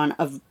phenomenon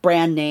of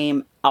brand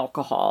name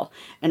alcohol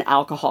and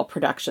alcohol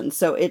production.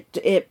 So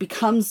it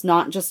becomes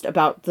not just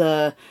about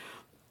the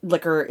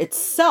liquor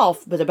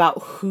itself, but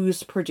about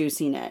who's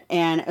producing it.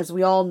 And as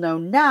we all know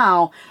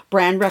now,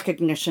 brand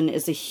recognition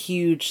is a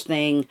huge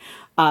thing,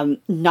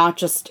 not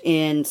just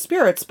in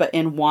spirits, but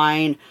in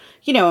wine,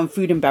 and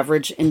food and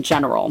beverage in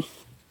general.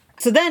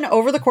 So then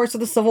over the course of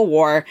the Civil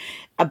War,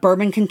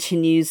 bourbon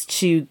continues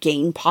to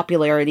gain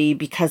popularity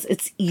because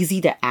it's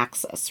easy to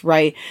access,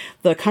 right?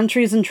 The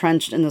country's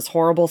entrenched in this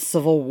horrible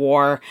civil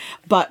war,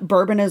 but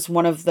bourbon is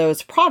one of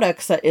those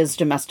products that is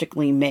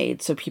domestically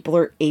made. So people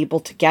are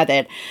able to get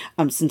it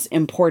since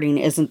importing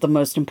isn't the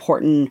most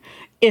important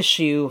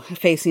issue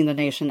facing the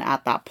nation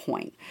at that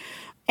point.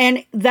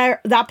 And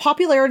that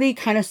popularity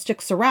kind of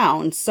sticks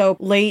around. So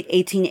late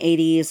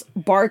 1880s,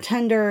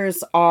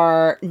 bartenders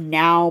are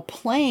now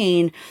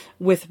playing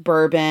with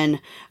bourbon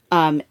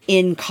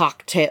in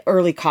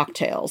early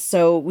cocktails.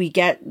 So we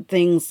get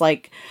things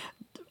like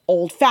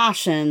Old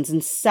Fashions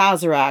and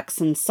Sazeracs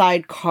and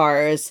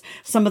Sidecars,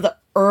 some of the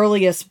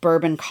earliest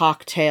bourbon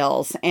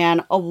cocktails,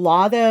 and a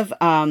lot of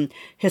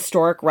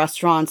historic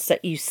restaurants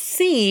that you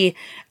see,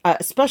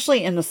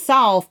 especially in the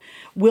South,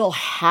 will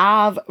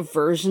have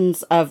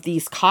versions of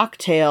these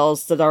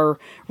cocktails that are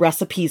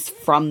recipes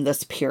from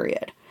this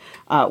period.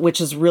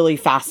 Which is really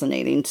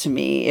fascinating to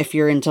me if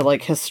you're into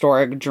like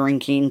historic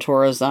drinking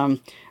tourism,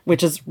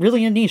 which is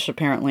really a niche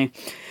apparently.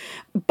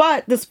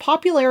 But this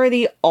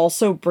popularity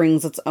also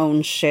brings its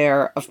own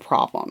share of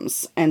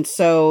problems. And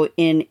so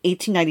in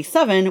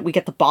 1897, we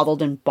get the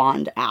Bottled in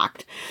Bond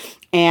Act.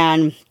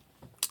 And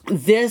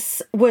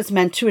this was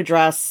meant to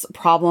address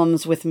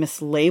problems with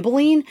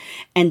mislabeling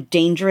and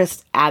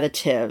dangerous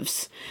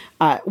additives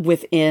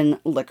within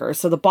liquor.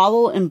 So the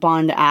Bottle and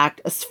Bond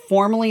Act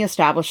formally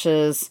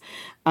establishes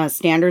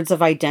standards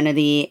of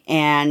identity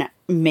and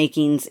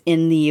makings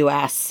in the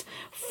U.S.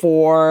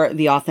 for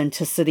the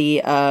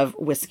authenticity of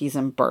whiskeys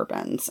and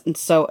bourbons. And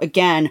so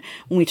again,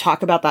 when we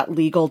talk about that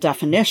legal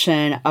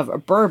definition of a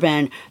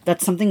bourbon,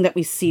 that's something that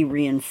we see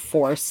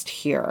reinforced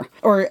here,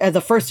 or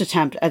the first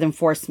attempt at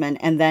enforcement.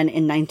 And then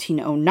in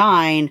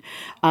 1909,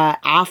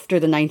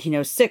 after the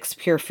 1906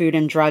 Pure Food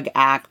and Drug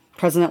Act,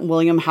 President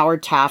William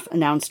Howard Taft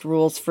announced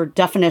rules for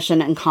definition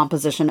and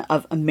composition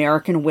of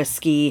American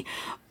whiskey,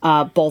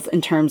 both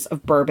in terms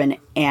of bourbon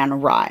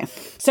and rye.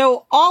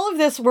 So all of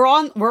this, we're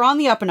on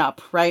the up and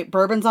up, right?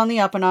 Bourbon's on the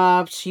up and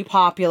up. She's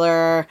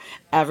popular.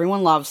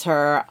 Everyone loves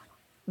her.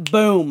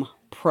 Boom.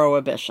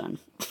 Prohibition.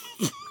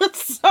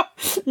 So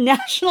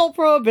national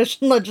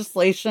prohibition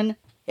legislation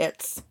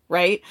hits,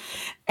 right?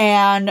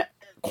 And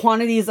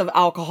quantities of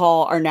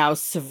alcohol are now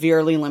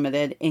severely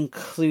limited,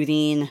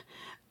 including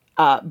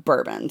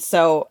bourbon.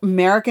 So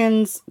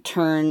Americans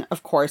turn,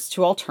 of course,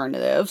 to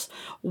alternatives.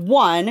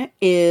 One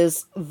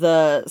is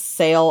the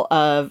sale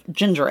of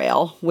ginger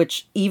ale,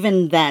 which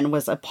even then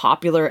was a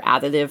popular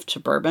additive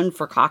to bourbon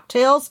for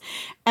cocktails.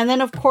 And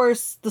then, of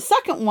course, the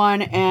second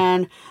one,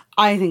 and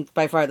I think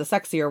by far the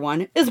sexier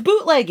one, is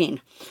bootlegging.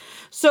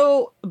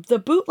 So the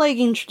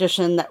bootlegging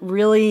tradition that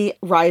really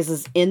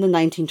rises in the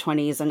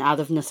 1920s and out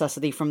of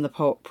necessity from the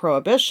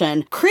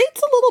Prohibition creates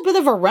a little bit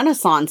of a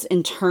renaissance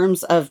in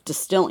terms of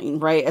distilling,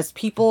 right? As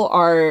people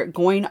are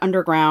going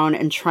underground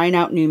and trying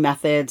out new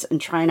methods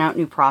and trying out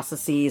new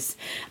processes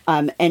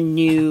and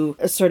new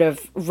sort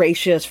of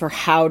ratios for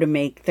how to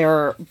make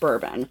their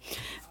bourbon.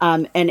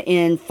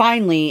 And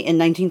finally, in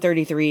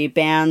 1933,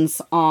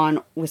 bans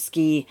on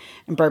whiskey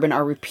and bourbon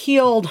are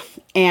repealed.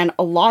 And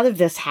a lot of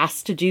this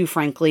has to do,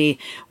 frankly,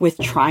 with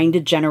trying to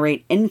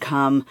generate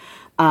income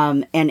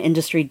and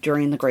industry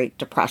during the Great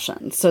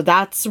Depression. So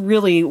that's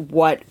really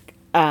what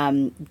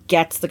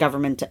gets the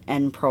government to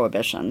end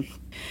prohibition.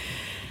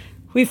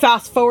 We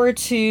fast forward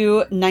to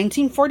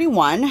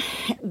 1941,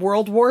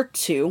 World War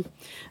II.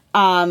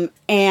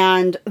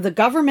 And the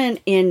government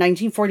in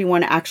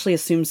 1941 actually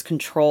assumes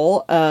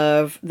control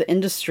of the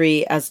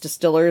industry as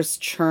distillers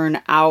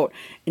churn out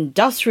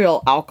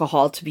industrial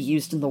alcohol to be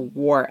used in the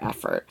war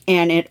effort.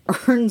 And it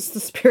earns the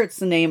spirits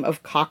the name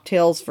of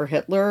Cocktails for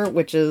Hitler,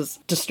 which is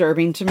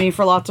disturbing to me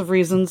for lots of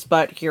reasons,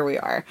 but here we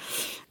are.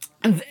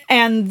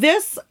 And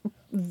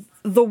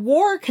the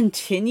war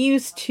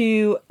continues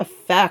to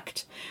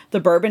affect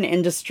the bourbon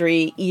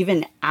industry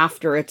even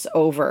after it's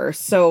over.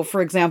 So,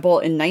 for example,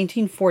 in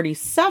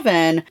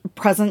 1947,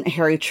 President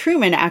Harry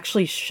Truman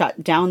actually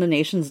shut down the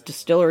nation's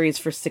distilleries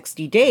for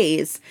 60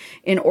 days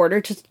in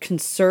order to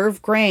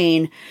conserve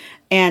grain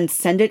and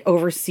send it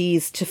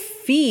overseas to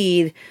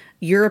feed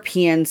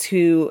Europeans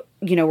who,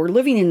 were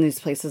living in these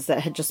places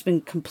that had just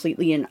been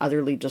completely and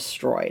utterly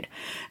destroyed.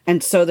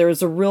 And so there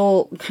was a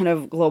real kind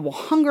of global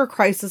hunger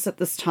crisis at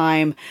this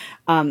time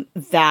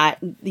that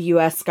the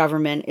U.S.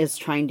 government is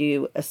trying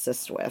to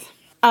assist with.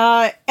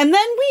 And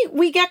then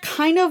we get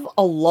kind of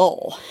a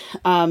lull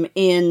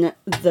in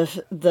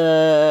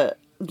the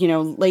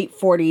late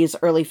 40s,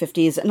 early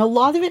 50s. And a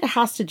lot of it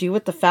has to do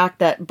with the fact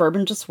that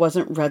bourbon just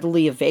wasn't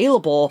readily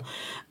available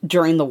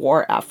during the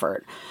war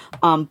effort.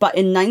 But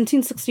in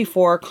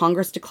 1964,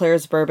 Congress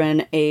declares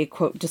bourbon a,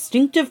 quote,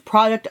 distinctive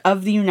product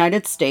of the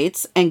United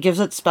States and gives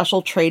it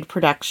special trade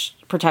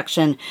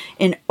protection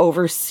in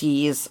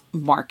overseas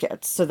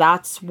markets. So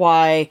that's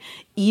why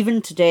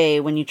even today,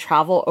 when you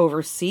travel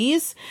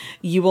overseas,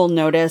 you will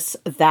notice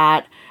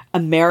that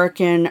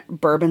American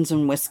bourbons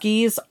and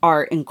whiskeys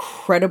are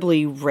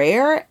incredibly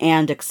rare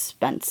and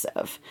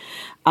expensive.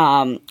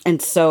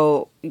 And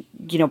so,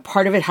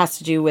 part of it has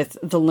to do with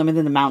the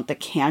limited amount that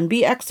can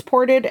be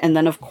exported. And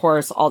then, of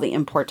course, all the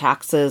import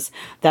taxes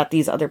that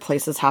these other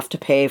places have to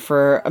pay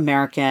for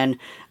American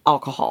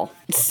alcohol.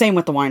 Same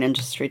with the wine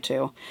industry,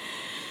 too.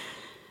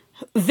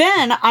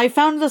 Then I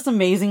found this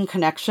amazing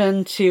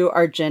connection to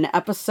our gin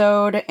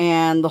episode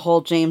and the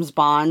whole James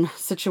Bond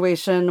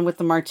situation with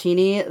the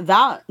martini.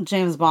 That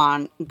James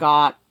Bond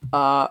got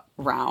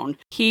around.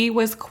 He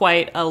was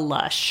quite a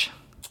lush.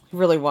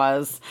 Really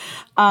was.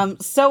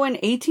 So in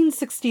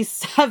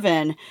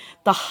 1867,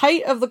 the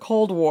height of the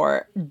Cold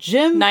War,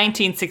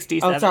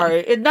 1967. Oh,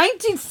 sorry. In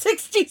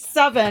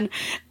 1967,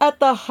 at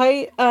the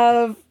height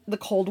of the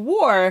Cold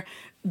War,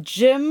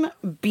 Jim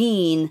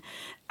Beam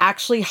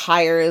actually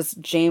hires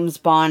James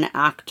Bond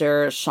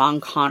actor Sean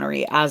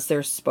Connery as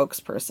their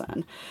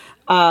spokesperson.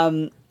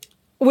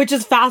 Which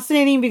is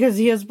fascinating because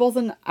he has both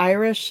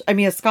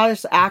a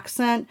Scottish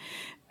accent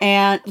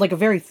and like a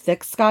very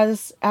thick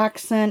Scottish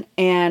accent,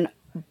 and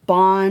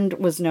Bond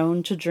was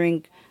known to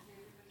drink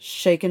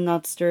shaken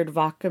not stirred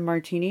vodka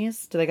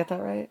martinis. Did I get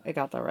that right? I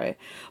got that right.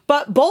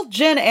 But both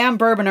gin and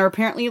bourbon are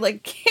apparently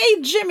like,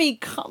 hey, Jimmy,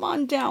 come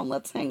on down.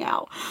 Let's hang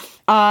out.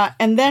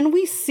 And then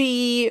we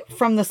see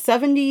from the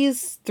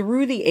 70s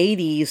through the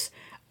 80s,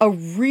 a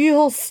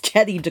real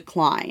steady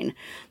decline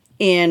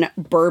in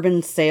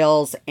bourbon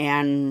sales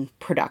and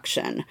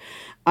production.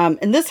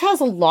 And this has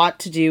a lot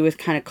to do with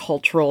kind of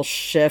cultural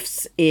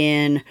shifts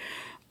in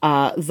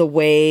the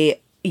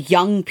way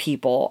young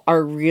people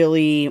are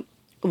really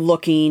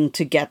looking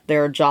to get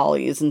their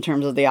jollies in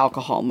terms of the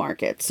alcohol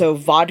market. So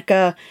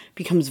vodka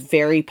becomes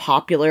very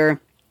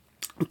popular,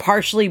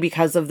 partially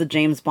because of the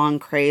James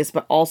Bond craze,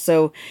 but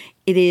also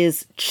it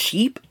is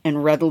cheap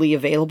and readily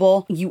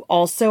available. You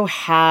also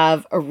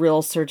have a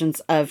real surgence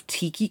of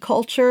tiki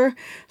culture.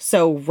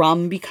 So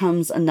rum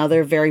becomes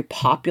another very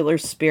popular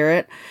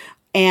spirit.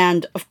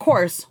 And of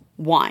course,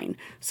 wine.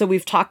 So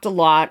we've talked a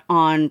lot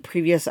on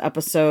previous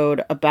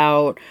episode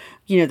about,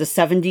 the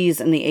 70s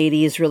and the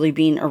 80s really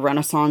being a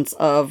renaissance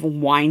of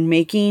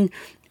winemaking,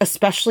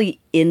 especially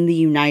in the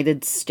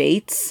United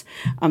States.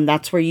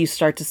 That's where you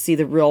start to see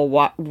the real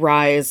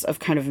rise of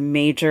kind of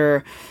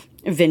major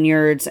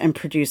vineyards and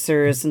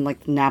producers in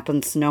like the Napa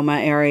and Sonoma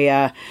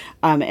area.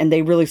 And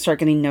they really start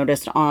getting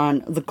noticed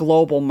on the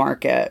global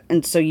market.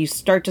 And so you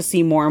start to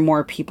see more and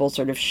more people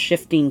sort of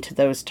shifting to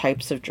those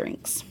types of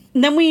drinks.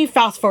 And then we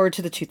fast forward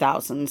to the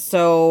 2000s.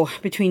 So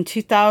between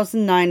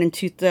 2009 and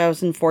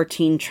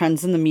 2014,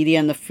 trends in the media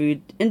and the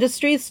food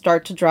industry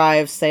start to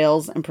drive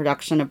sales and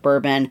production of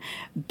bourbon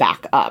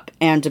back up.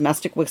 And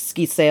domestic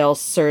whiskey sales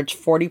surge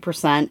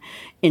 40%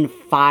 in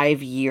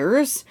 5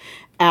 years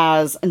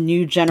as a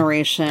new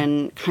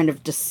generation kind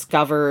of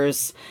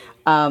discovers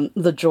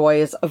the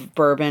joys of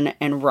bourbon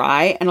and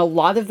rye. And a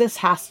lot of this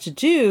has to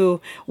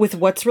do with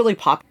what's really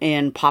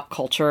in pop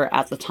culture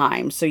at the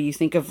time. So you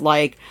think of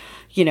like,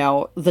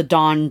 the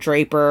Don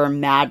Draper,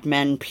 Mad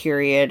Men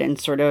period and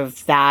sort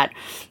of that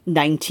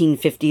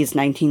 1950s,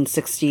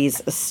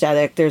 1960s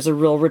aesthetic. There's a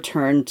real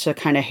return to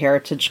kind of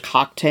heritage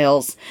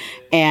cocktails.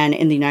 And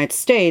in the United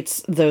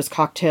States, those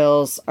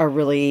cocktails are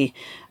really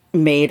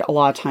made a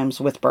lot of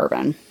times with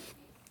bourbon.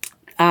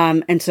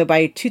 And so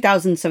by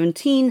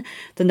 2017,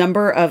 the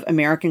number of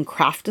American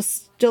craft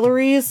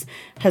distilleries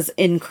has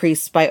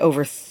increased by over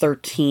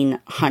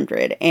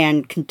 1,300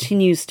 and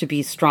continues to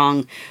be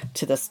strong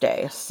to this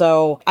day.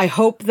 So I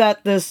hope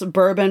that this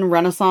bourbon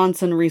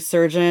renaissance and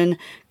resurgence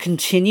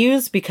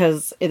continues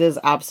because it is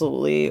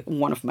absolutely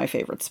one of my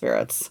favorite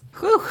spirits.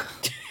 Whew.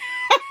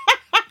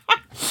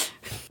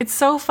 It's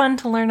so fun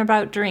to learn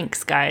about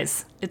drinks,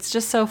 guys. It's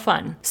just so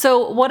fun.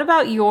 So what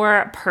about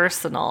your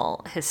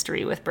personal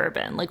history with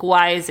bourbon? Like,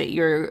 why is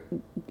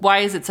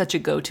it such a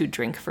go-to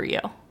drink for you?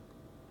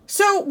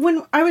 So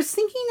when I was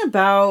thinking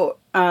about,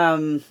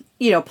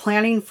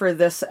 planning for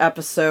this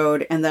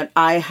episode and that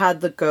I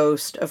had the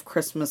Ghost of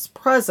Christmas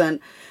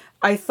Present,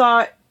 I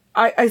thought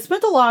I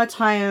spent a lot of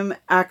time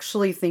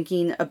actually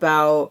thinking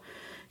about,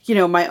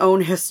 my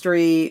own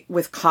history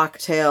with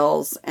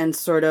cocktails and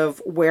sort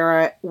of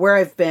where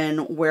I've been,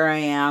 where I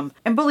am.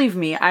 And believe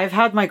me, I've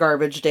had my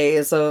garbage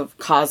days of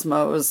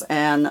Cosmos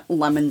and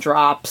lemon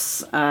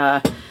drops,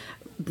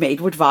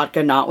 made with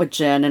vodka, not with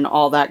gin, and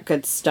all that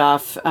good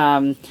stuff.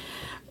 I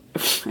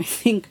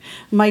think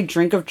my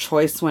drink of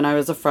choice when I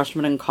was a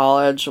freshman in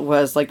college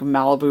was like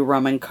Malibu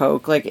rum and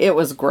Coke. Like, it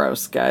was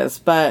gross, guys,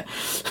 but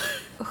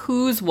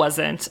whose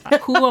wasn't?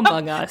 Who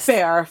among us?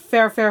 Fair.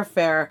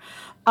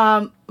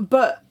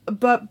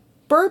 But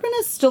bourbon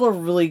is still a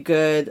really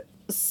good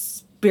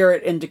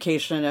spirit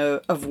indication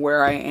of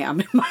where I am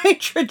in my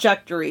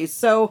trajectory.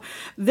 So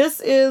this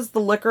is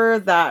the liquor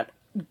that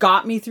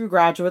got me through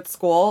graduate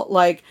school.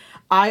 Like,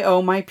 I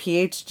owe my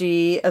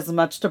PhD as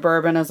much to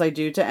bourbon as I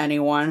do to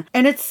anyone.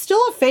 And it's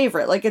still a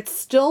favorite. Like, it's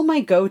still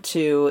my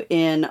go-to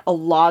in a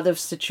lot of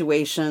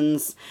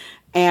situations.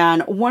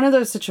 And one of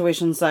those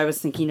situations I was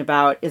thinking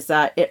about is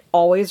that it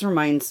always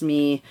reminds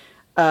me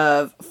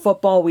of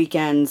football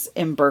weekends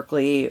in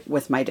Berkeley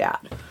with my dad.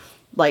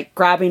 Like,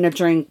 grabbing a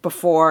drink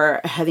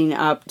before heading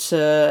up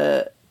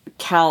to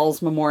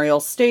Cal's Memorial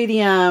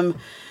Stadium,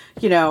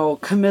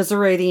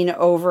 commiserating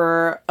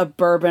over a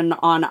bourbon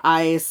on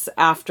ice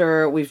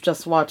after we've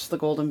just watched the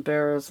Golden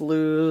Bears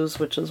lose,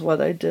 which is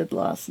what I did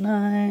last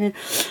night.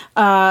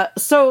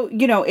 So,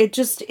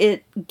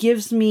 it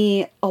gives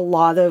me a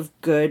lot of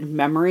good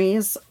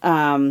memories.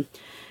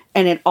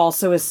 And it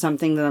also is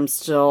something that I'm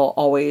still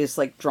always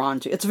like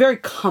drawn to. It's a very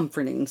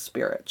comforting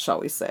spirit,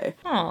 shall we say.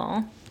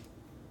 Aww.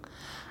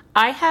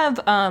 I have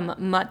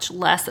much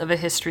less of a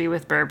history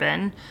with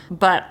bourbon,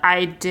 but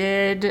I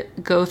did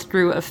go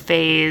through a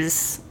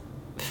phase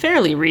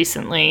fairly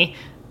recently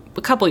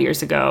a couple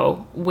years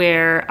ago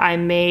where I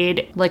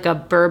made like a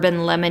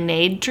bourbon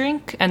lemonade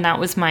drink, and that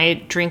was my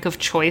drink of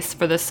choice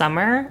for the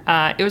summer.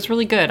 It was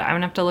really good. I'm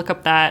gonna have to look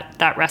up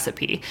that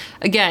recipe.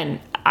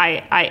 Again,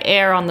 I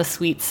err on the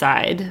sweet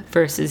side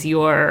versus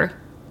your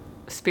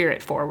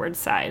spirit forward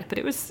side, but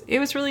it was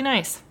really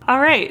nice. All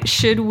right,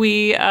 should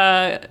we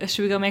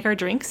go make our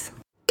drinks?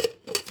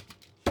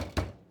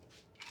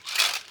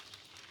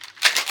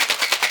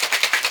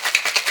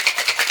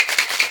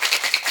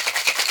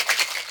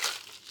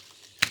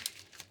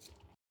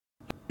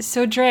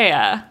 So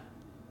Drea,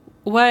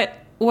 what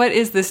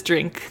is this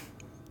drink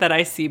that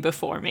I see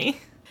before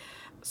me?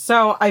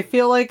 So I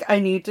feel like I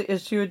need to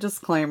issue a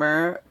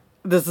disclaimer.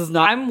 This is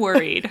not. I'm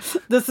worried.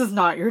 This is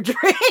not your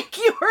drink.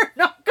 You are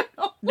not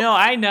gonna. No,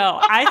 I know.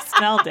 I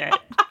smelled it.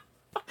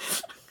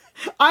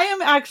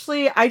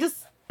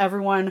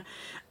 Everyone,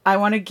 I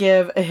want to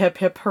give a hip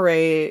hip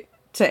hooray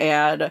to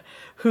Anne,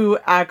 who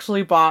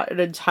actually bought an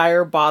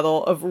entire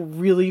bottle of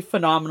really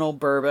phenomenal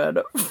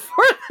bourbon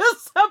for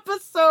this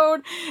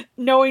episode,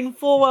 knowing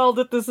full well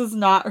that this is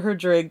not her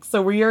drink.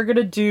 So we are going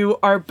to do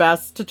our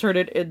best to turn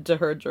it into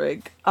her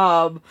drink.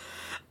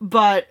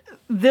 But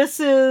this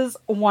is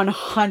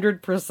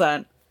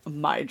 100%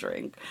 my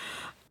drink.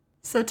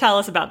 So tell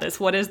us about this.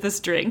 What is this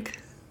drink?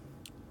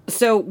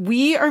 So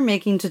we are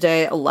making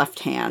today a left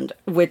hand,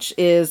 which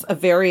is a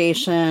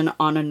variation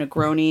on a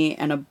Negroni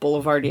and a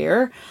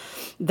Boulevardier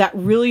that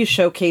really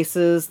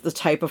showcases the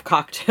type of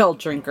cocktail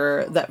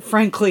drinker that,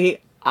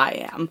 frankly,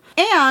 I am.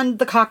 And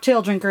the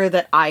cocktail drinker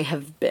that I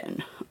have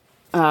been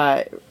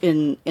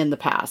in the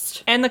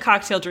past. And the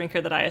cocktail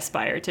drinker that I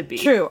aspire to be.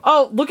 True.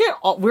 Oh, look at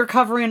all, we're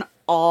covering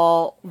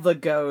all the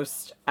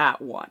ghosts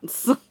at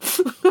once.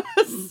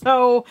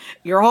 So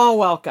you're all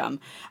welcome.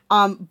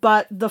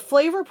 But the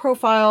flavor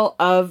profile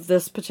of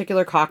this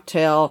particular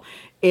cocktail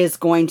is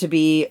going to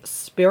be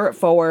spirit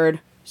forward,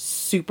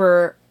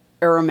 super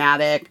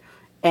aromatic,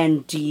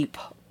 and deep,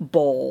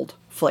 bold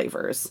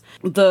flavors.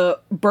 The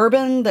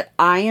bourbon that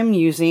I am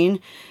using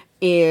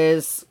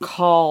is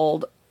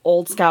called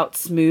Old Scout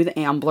Smooth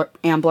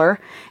Ambler,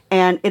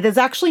 and it is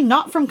actually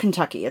not from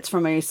Kentucky. It's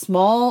from a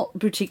small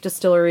boutique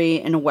distillery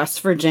in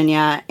West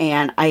Virginia,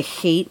 and I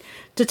hate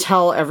to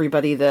tell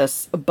everybody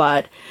this,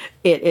 but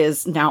it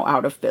is now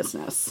out of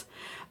business.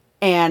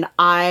 And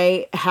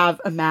I have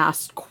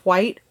amassed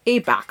quite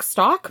a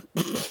backstock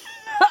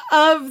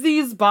of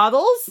these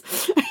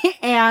bottles,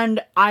 and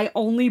I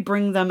only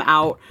bring them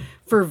out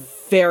for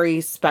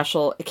very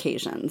special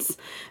occasions.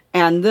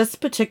 And this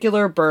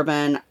particular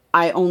bourbon,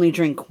 I only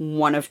drink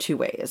one of two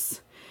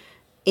ways.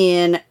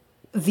 In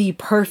the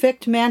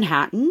perfect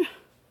Manhattan,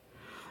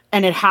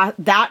 and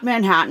that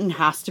Manhattan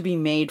has to be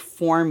made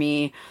for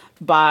me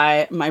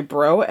by my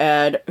bro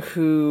Ed,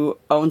 who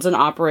owns and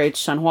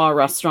operates Shenhua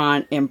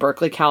Restaurant in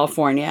Berkeley,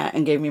 California,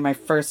 and gave me my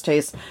first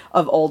taste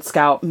of Old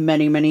Scout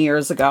many, many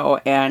years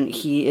ago, and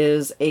he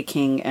is a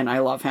king, and I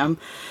love him.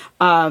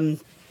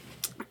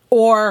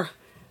 Or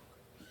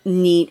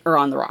neat or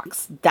on the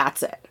rocks.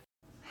 That's it.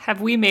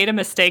 Have we made a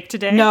mistake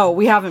today? No,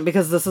 we haven't,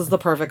 because this is the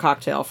perfect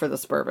cocktail for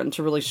this bourbon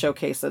to really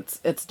showcase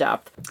its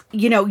depth.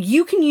 You know,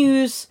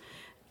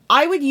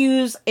 I would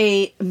use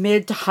a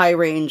mid to high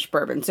range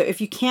bourbon. So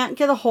if you can't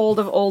get a hold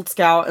of Old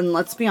Scout, and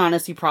let's be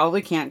honest, you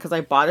probably can't because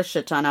I bought a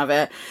shit ton of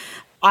it.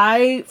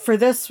 I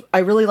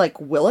really like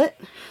Willet.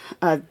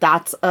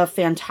 That's a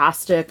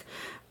fantastic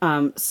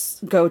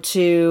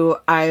go-to.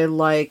 I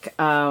like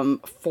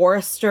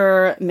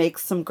Forester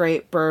makes some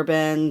great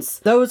bourbons.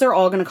 Those are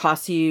all going to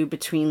cost you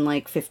between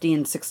like $50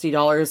 and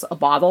 $60 a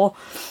bottle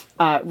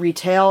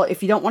retail.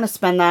 If you don't want to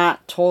spend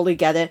that, totally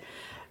get it.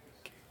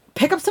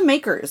 Pick up some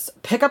Makers.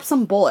 Pick up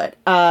some Bullet.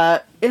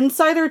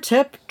 Insider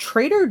tip,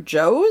 Trader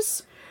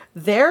Joe's,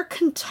 their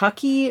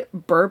Kentucky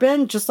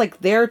bourbon, just like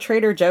their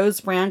Trader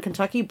Joe's brand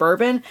Kentucky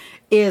bourbon,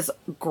 is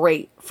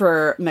great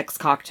for mixed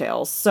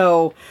cocktails.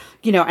 So,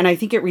 and I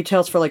think it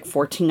retails for like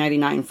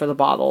 $14.99 for the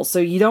bottle. So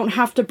you don't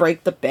have to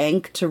break the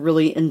bank to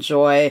really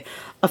enjoy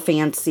a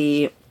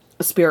fancy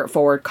spirit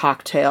forward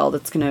cocktail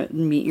that's going to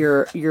meet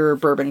your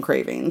bourbon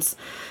cravings.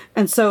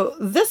 And so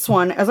this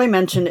one, as I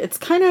mentioned, it's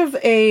kind of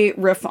a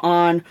riff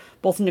on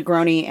both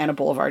Negroni and a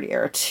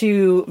Boulevardier,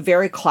 two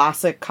very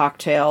classic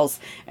cocktails.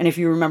 And if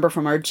you remember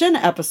from our gin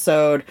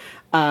episode,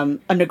 a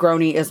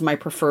Negroni is my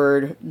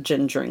preferred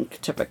gin drink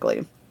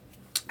typically.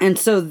 And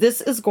so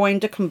this is going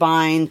to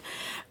combine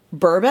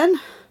bourbon,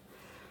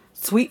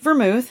 sweet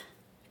vermouth,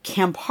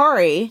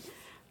 Campari,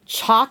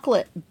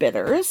 chocolate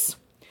bitters,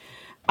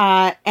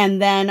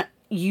 and then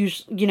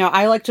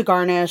I like to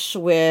garnish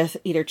with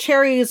either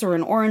cherries or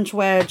an orange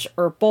wedge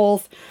or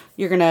both.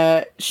 You're going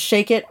to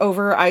shake it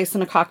over ice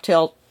in a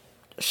cocktail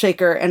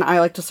shaker, and I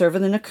like to serve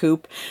it in a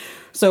coupe.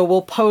 So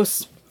we'll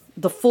post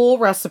the full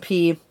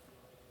recipe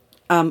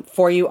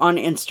for you on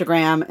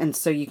Instagram, and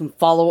so you can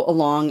follow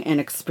along and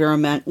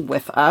experiment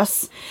with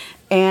us.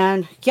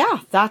 And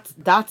yeah,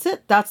 that's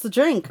it. That's the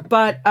drink.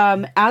 But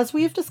as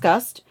we've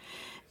discussed,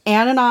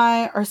 Anne and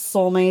I are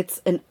soulmates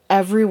in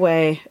every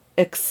way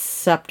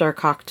except our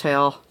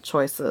cocktail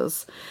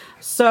choices.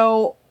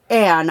 So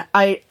And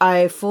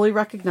I fully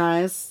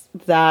recognize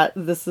that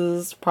this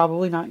is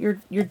probably not your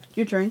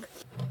drink.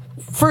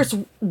 First,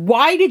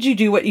 why did you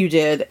do what you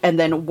did? And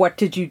then what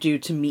did you do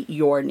to meet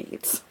your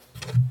needs?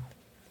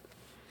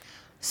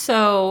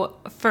 So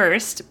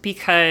first,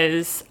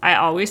 because I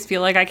always feel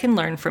like I can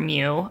learn from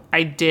you,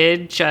 I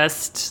did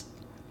just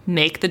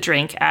make the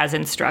drink as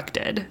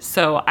instructed.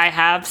 So I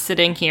have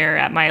sitting here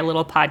at my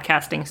little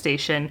podcasting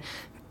station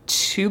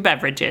 2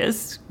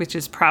 beverages, which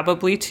is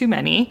probably too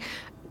many.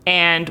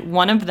 And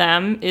one of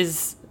them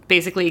is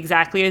basically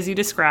exactly as you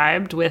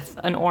described, with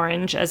an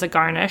orange as a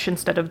garnish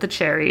instead of the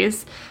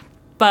cherries.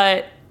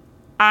 But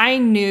I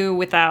knew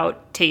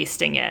without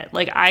tasting it,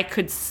 like I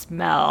could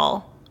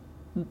smell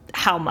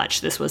how much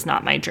this was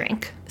not my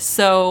drink.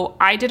 So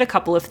I did a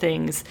couple of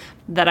things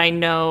that I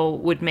know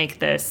would make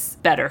this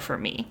better for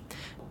me.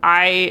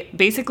 I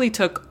basically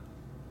took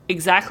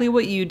exactly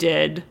what you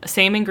did,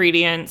 same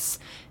ingredients,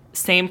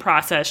 same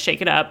process,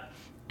 shake it up.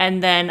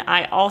 And then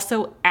I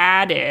also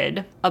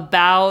added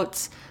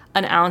about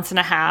 1.5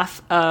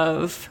 ounces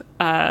of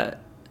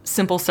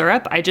simple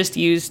syrup. I just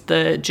used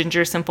the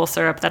ginger simple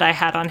syrup that I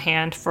had on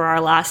hand for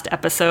our last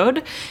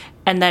episode,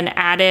 and then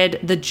added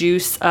the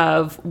juice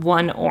of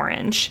 1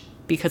 orange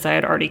because I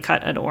had already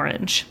cut an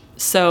orange.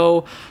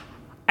 So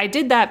I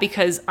did that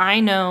because I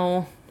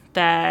know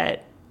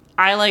that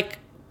I like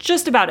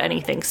just about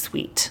anything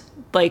sweet.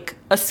 Like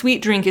a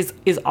sweet drink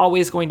is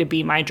always going to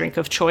be my drink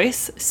of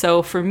choice.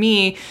 So for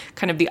me,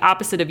 kind of the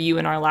opposite of you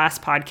in our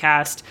last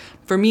podcast,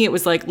 for me it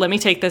was like, let me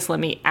take this, let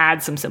me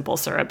add some simple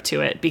syrup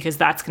to it because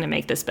that's going to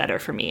make this better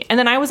for me. And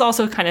then I was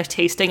also kind of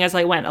tasting as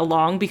I went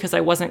along because I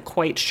wasn't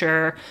quite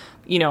sure,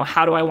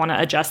 how do I want to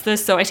adjust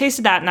this? So I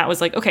tasted that and that was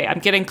like, okay, I'm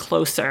getting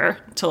closer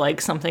to like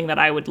something that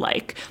I would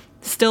like.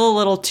 Still a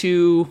little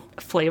too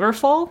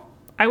flavorful,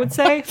 I would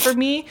say, for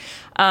me.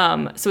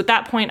 So at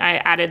that point, I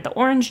added the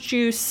orange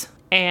juice,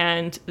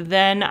 and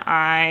then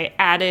I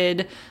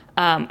added,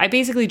 I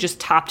basically just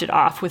topped it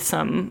off with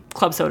some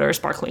club soda or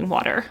sparkling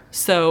water.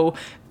 So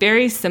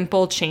very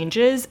simple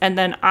changes. And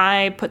then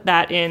I put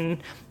that in,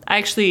 I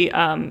actually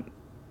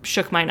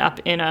shook mine up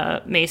in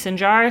a mason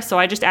jar. So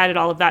I just added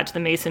all of that to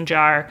the mason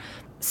jar,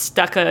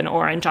 stuck an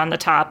orange on the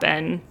top,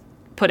 and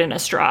put in a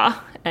straw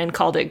and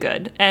called it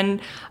good.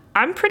 And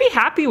I'm pretty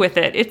happy with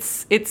it.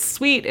 It's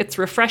sweet, it's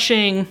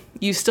refreshing.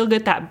 You still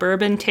get that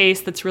bourbon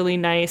taste that's really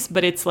nice,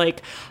 but it's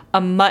like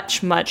a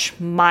much, much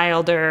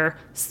milder,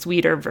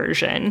 sweeter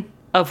version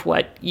of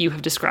what you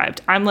have described.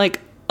 I'm like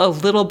a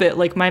little bit,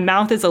 like my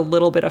mouth is a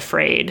little bit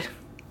afraid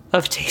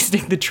of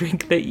tasting the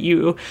drink that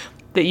you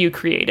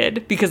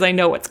created because I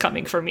know what's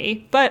coming for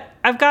me. But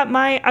I've got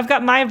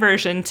my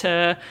version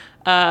to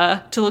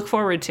look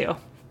forward to.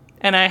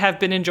 And I have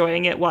been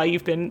enjoying it while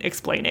you've been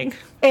explaining.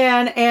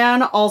 And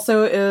Anne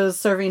also is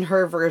serving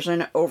her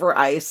version over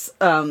ice.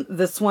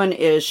 This one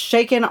is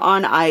shaken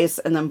on ice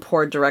and then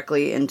poured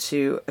directly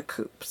into a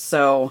coupe.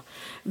 So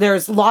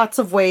there's lots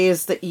of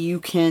ways that you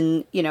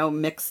can,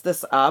 mix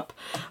this up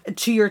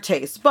to your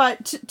taste.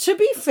 But to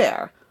be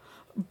fair,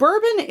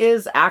 bourbon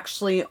is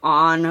actually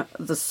on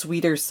the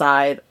sweeter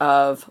side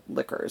of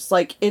liquors.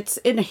 Like it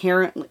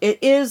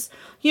is,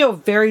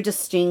 very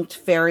distinct,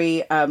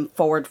 very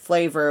forward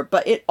flavor,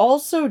 but it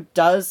also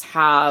does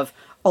have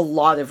a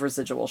lot of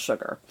residual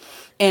sugar.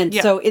 And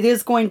so it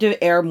is going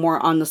to err more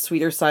on the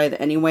sweeter side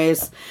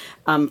anyways,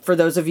 for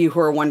those of you who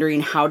are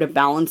wondering how to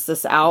balance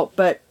this out.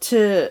 But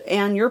to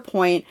Anne, your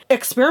point,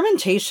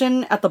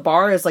 experimentation at the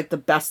bar is like the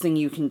best thing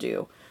you can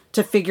do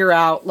to figure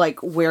out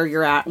like where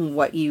you're at and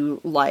what you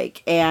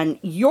like. And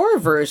your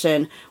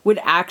version would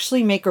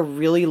actually make a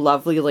really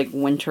lovely like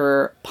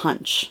winter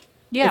punch.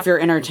 Yeah. If you're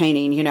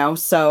entertaining,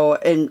 So,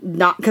 and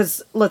not,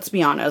 because let's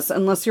be honest,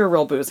 unless you're a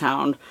real booze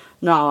hound,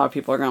 not a lot of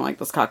people are going to like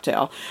this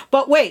cocktail.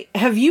 But wait,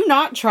 have you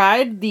not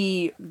tried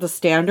the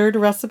standard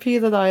recipe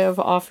that I have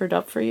offered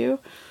up for you?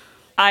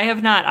 I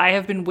have not. I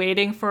have been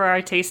waiting for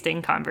our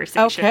tasting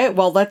conversation. Okay,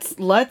 well, let's.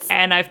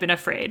 And I've been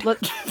afraid.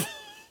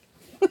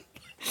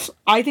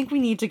 I think we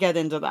need to get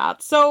into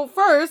that. So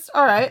first,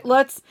 all right,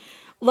 let's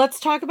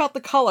talk about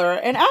the color.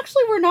 And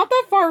actually, we're not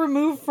that far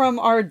removed from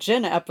our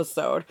gin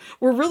episode.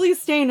 We're really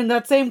staying in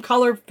that same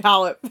color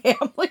palette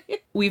family.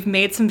 We've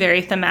made some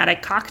very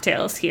thematic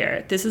cocktails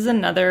here. This is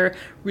another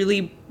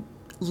really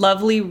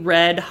lovely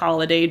red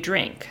holiday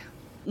drink.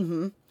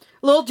 Mm-hmm.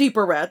 A little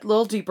deeper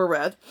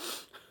red.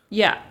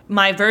 Yeah,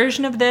 my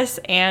version of this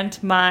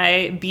and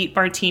my Beat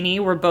Martini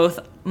were both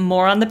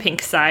more on the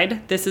pink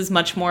side. This is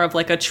much more of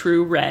like a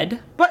true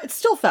red. But it's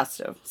still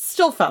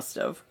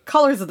festive.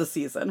 Colors of the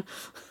season.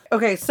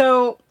 Okay,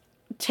 so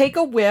take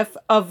a whiff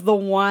of the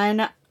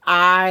one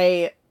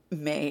I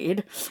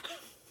made.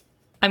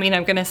 I mean,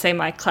 I'm going to say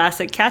my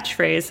classic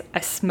catchphrase,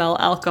 I smell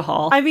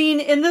alcohol. I mean,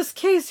 in this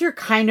case, you're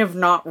kind of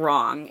not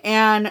wrong.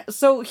 And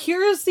so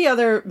here's the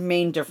other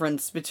main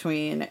difference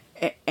between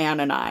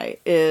Anne and I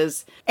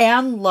is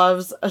Anne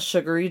loves a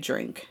sugary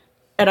drink.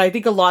 And I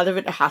think a lot of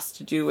it has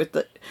to do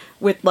with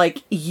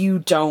like, you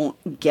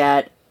don't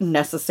get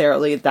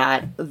necessarily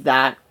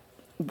that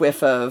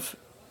whiff of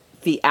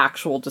the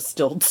actual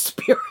distilled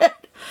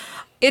spirit.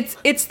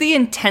 It's the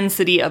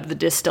intensity of the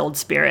distilled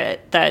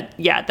spirit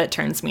that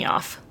turns me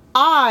off.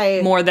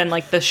 More than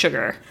like the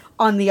sugar.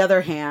 On the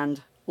other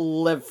hand,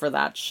 live for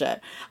that shit.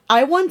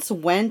 I once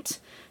went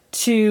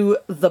to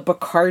the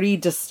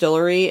Bacardi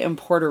distillery in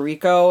Puerto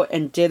Rico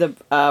and did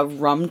a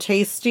rum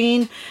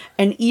tasting,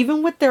 and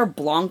even with their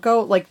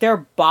Blanco, like their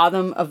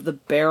bottom of the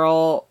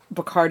barrel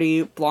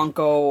Bacardi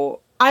Blanco,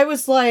 I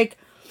was like,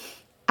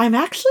 I'm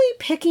actually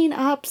picking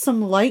up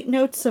some light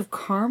notes of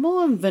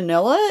caramel and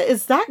vanilla.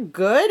 Is that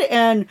good?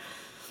 And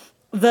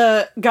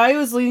the guy who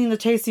was leading the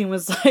tasting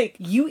was like,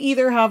 you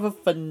either have a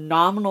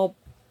phenomenal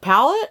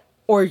palate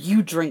or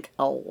you drink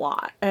a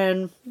lot.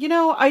 And, you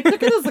know, I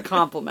took it as a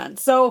compliment.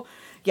 So,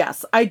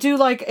 yes, I do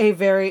like a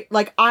very,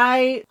 like,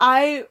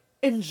 I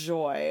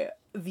enjoy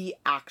the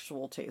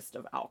actual taste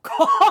of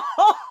alcohol.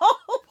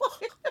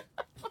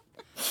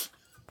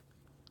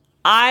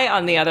 I,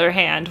 on the other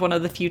hand, one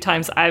of the few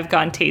times I've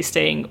gone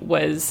tasting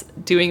was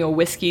doing a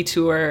whiskey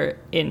tour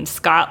in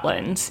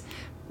Scotland.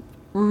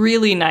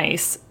 Really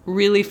nice,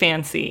 really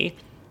fancy.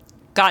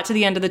 Got to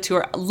the end of the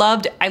tour.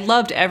 I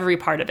loved every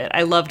part of it.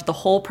 I loved the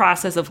whole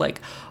process of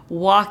like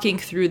walking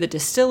through the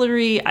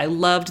distillery. I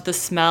loved the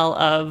smell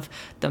of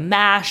the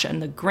mash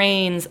and the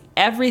grains.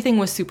 Everything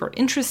was super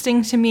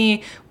interesting to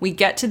me. We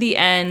get to the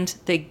end.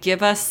 They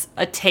give us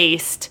a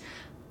taste.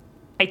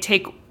 I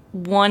take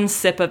one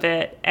sip of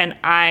it and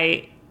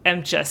I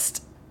am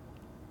just,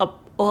 I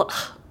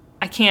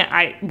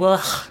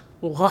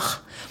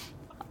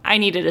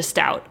needed a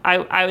stout.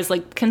 I was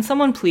like, can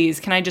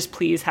I just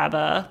please have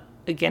a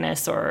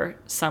Guinness or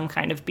some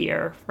kind of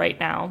beer right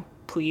now,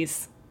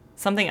 please?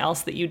 Something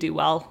else that you do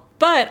well.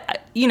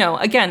 But, you know,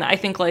 again, I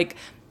think like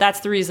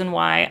that's the reason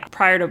why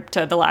prior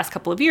to the last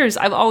couple of years,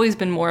 I've always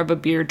been more of a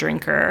beer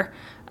drinker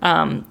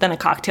than a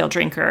cocktail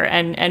drinker,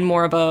 and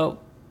more of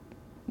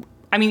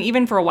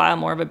even for a while,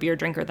 more of a beer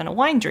drinker than a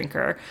wine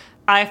drinker.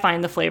 I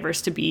find the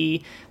flavors to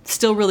be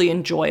still really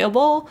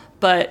enjoyable,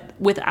 but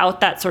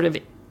without that sort of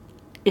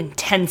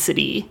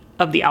intensity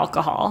of the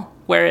alcohol,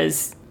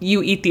 whereas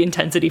you eat the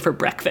intensity for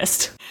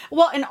breakfast.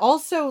 Well, and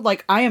also,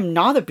 like, I am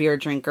not a beer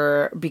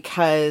drinker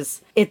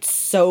because it's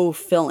so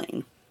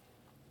filling.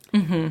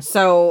 Mm-hmm.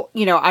 So,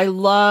 you know, I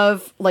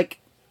love, like,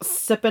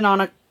 sipping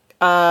on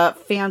a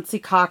fancy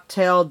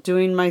cocktail,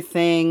 doing my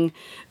thing,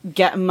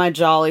 getting my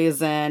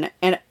jollies in,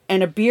 and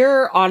a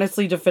beer,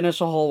 honestly, to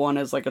finish a whole one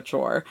is like a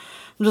chore.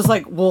 I'm just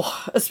like, well,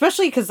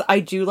 especially because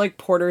I do like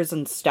porters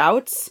and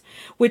stouts,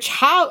 which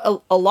have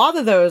a lot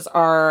of those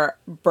are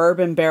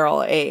bourbon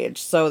barrel aged.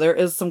 So there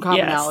is some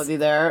commonality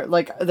there.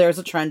 Like there's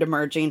a trend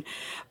emerging,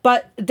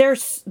 but they're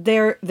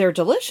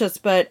delicious.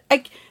 But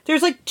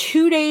there's like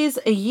 2 days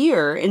a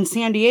year in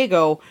San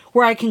Diego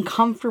where I can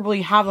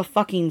comfortably have a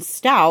fucking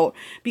stout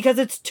because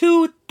it's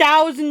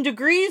 2,000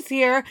 degrees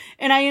here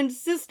and I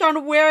insist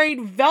on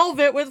wearing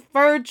velvet with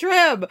fur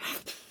trim.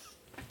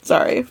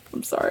 Sorry.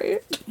 I'm sorry.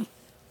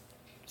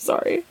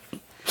 Sorry.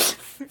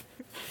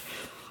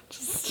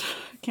 Just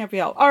can't be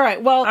helped. All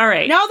right. Well, all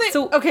right. Now that,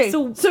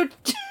 so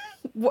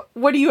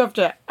what do you have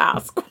to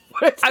ask?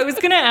 I was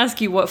going to ask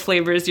you what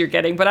flavors you're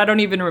getting, but I don't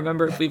even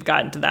remember if we've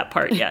gotten to that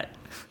part yet.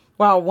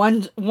 Wow.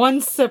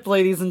 One sip,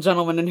 ladies and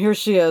gentlemen, and here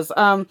she is.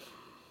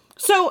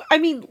 So, I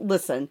mean,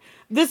 listen,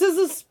 this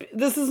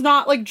is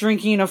not like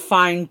drinking a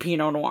fine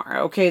Pinot Noir,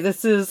 okay?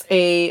 This is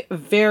a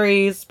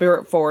very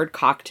spirit-forward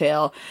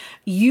cocktail.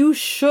 You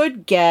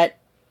should get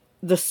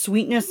the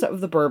sweetness of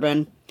the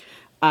bourbon.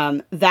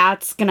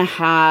 That's gonna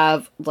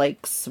have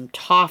like some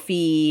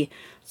toffee,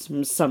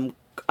 some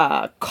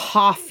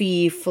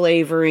coffee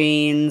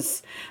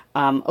flavorings,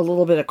 a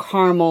little bit of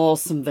caramel,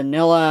 some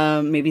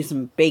vanilla, maybe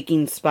some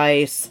baking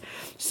spice.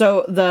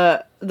 So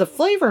the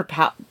flavor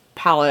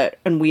palette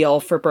and wheel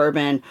for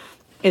bourbon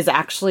is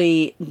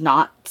actually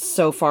not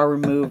so far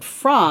removed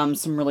from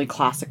some really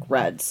classic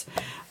reds.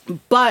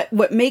 But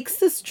what makes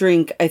this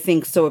drink, I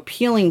think, so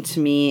appealing to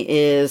me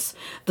is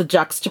the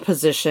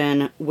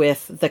juxtaposition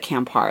with the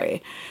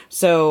Campari.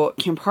 So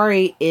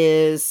Campari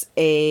is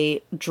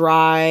a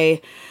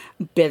dry,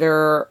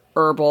 bitter,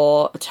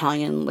 herbal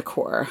Italian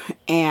liqueur.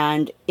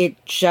 And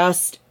it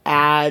just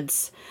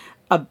adds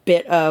a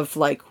bit of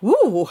like,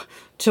 woo,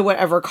 to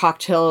whatever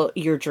cocktail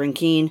you're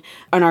drinking.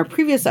 On our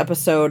previous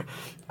episode,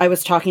 I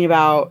was talking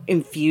about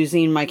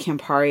infusing my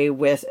Campari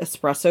with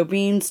espresso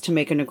beans to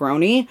make a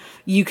Negroni.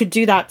 You could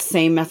do that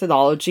same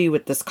methodology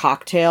with this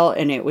cocktail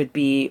and it would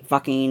be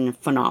fucking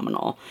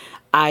phenomenal.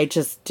 I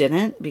just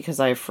didn't because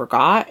I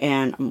forgot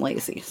and I'm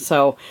lazy.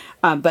 So,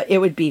 but it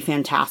would be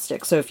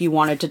fantastic. So if you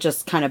wanted to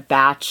just kind of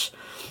batch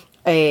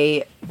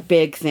a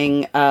big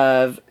thing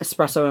of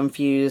espresso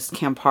infused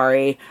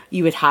Campari,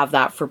 you would have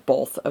that for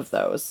both of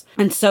those.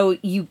 And so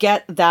you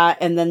get that,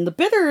 and then the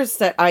bitters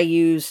that I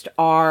used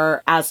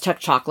are Aztec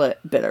chocolate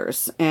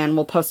bitters, and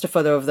we'll post a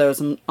photo of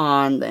those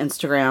on the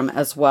Instagram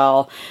as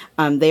well.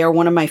 They are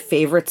one of my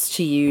favorites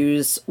to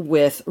use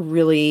with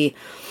really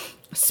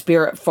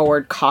spirit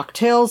forward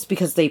cocktails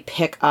because they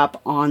pick up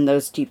on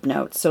those deep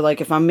notes. So like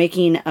if I'm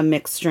making a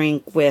mixed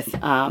drink with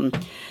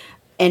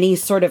any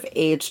sort of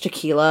aged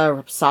tequila,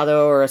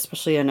 reposado, or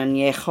especially an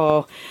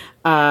añejo.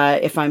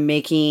 If I'm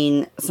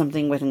making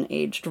something with an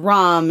aged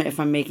rum, if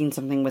I'm making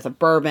something with a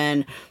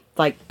bourbon,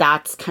 like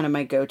that's kind of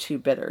my go-to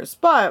bitters.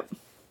 But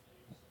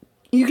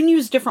you can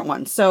use different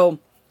ones. So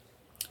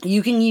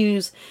you can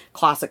use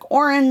classic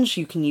orange,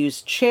 you can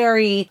use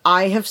cherry.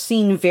 I have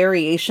seen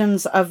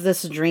variations of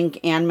this drink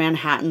and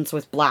Manhattans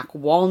with black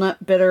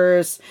walnut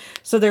bitters.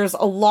 So there's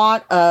a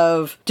lot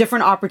of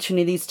different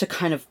opportunities to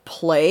kind of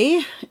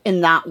play in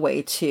that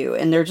way too.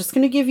 And they're just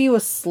going to give you a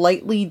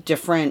slightly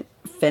different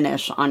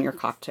finish on your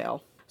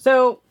cocktail.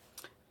 So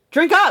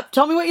drink up.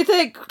 Tell me what you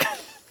think.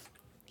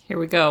 Here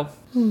we go.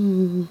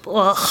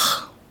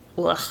 Ugh.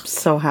 Ugh.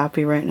 So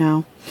happy right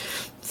now.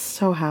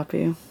 So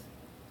happy.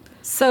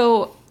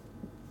 So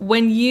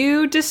when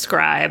you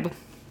describe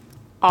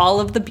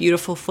all of the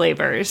beautiful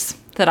flavors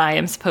that I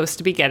am supposed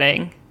to be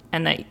getting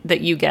and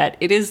that you get,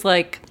 it is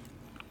like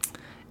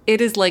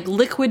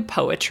liquid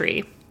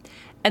poetry.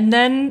 And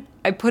then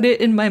I put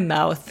it in my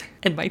mouth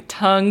and my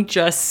tongue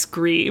just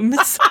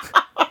screams.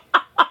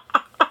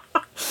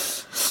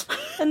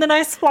 And then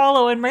I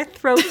swallow and my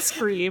throat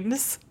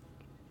screams.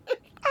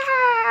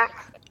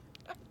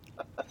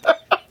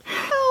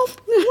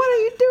 Help! What are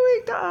you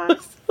doing to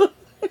us?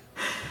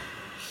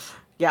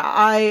 Yeah,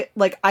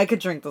 I could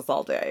drink this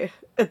all day.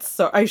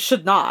 I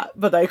should not,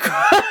 but I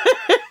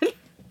could.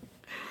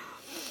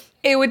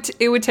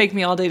 It would take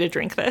me all day to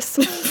drink this.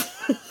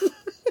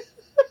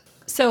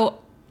 So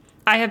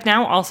I have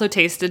now also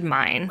tasted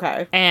mine.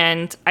 Okay.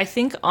 And I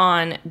think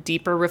on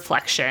deeper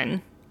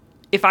reflection,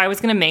 if I was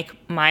going to make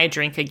my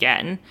drink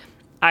again,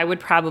 I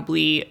would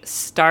probably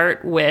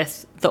start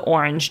with the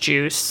orange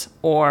juice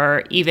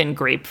or even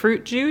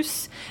grapefruit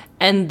juice,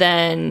 and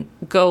then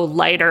go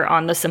lighter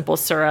on the simple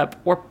syrup,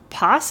 or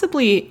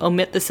possibly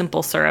omit the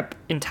simple syrup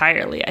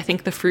entirely. I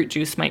think the fruit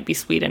juice might be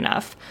sweet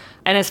enough.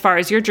 And as far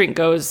as your drink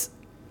goes,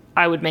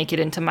 I would make it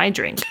into my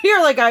drink.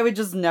 You're like, I would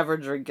just never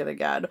drink it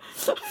again.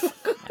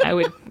 I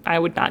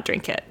would not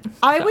drink it.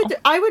 I would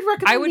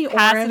recommend I would the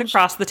pass orange. it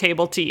across the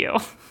table to you.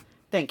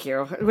 Thank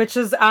you. Which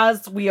is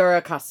as we are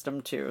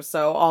accustomed to,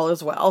 so all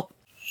is well.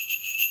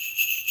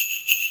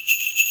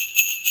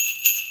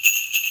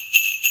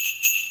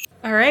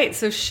 All right,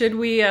 so should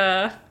we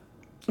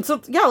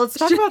So yeah, let's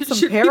talk about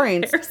some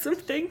pairings. Pair some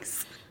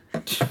things.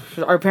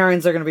 Our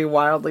pairings are going to be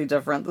wildly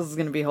different. This is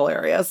going to be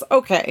hilarious.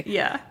 Okay.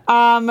 Yeah.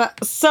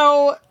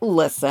 So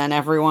listen,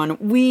 everyone,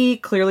 we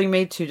clearly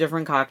made 2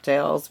 different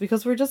cocktails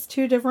because we're just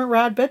 2 different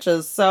rad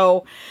bitches.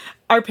 So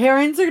our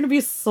pairings are going to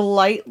be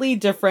slightly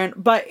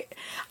different, but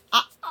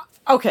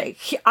okay,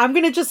 I'm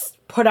going to just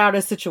put out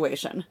a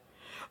situation.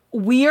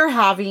 We are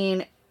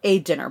having a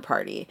dinner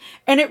party,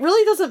 and it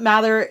really doesn't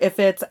matter if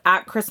it's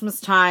at Christmas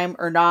time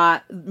or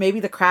not. Maybe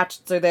the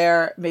Cratchits are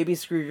there, maybe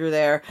Scrooge are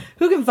there,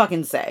 who can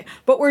fucking say?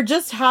 But we're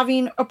just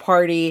having a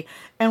party,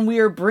 and we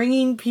are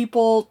bringing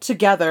people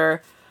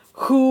together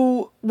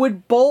who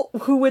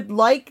would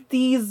like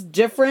these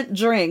different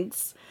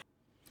drinks,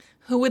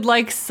 who would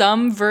like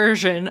some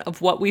version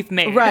of what we've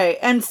made. right?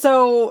 And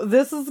so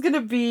this is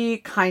gonna be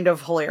kind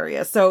of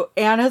hilarious. So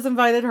Anne has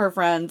invited her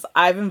friends,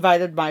 I've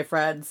invited my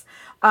friends.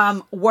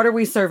 What are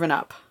we serving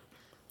up?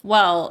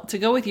 Well, to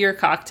go with your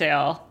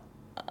cocktail,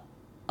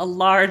 a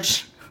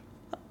large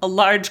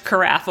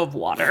carafe of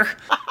water.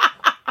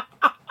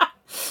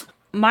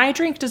 My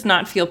drink does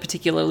not feel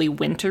particularly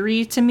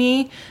wintry to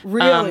me.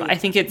 Really? I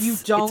think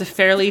it's a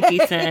fairly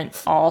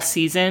decent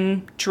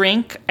all-season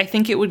drink. I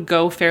think it would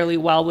go fairly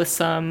well with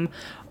some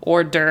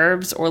hors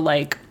d'oeuvres, or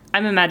like,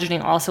 I'm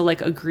imagining also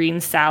like a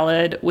green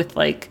salad with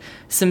like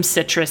some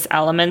citrus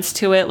elements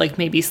to it, like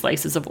maybe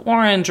slices of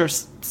orange or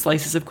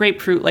slices of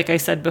grapefruit, like I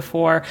said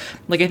before.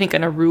 Like, I think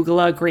an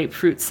arugula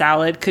grapefruit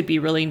salad could be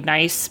really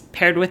nice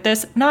paired with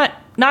this. Not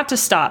to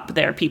stop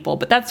there, people,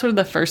 but that's sort of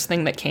the first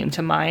thing that came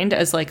to mind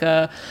as like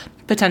a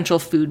potential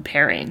food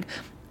pairing.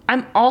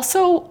 I'm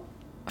also,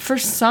 for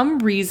some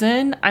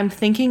reason, I'm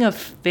thinking of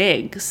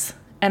figs,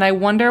 and I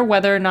wonder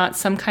whether or not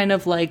some kind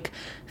of like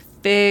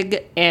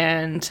fig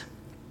and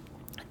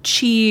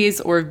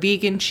cheese or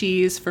vegan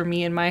cheese for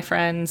me and my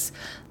friends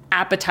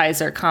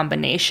appetizer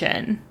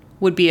combination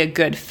would be a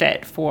good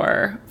fit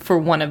for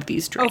one of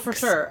these drinks. Oh, for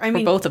sure. I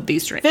mean, both of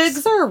these drinks.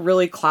 Figs are a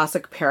really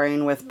classic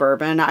pairing with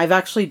bourbon. I've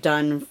actually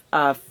done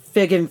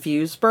fig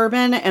infused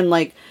bourbon, and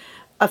like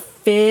a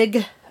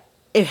fig.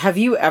 Have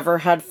you ever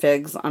had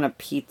figs on a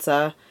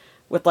pizza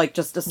with like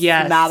just a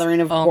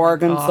smattering of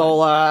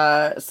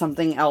gorgonzola,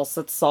 something else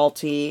that's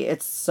salty?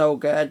 It's so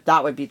good.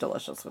 That would be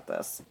delicious with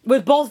this.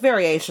 With both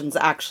variations,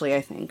 actually,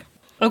 I think.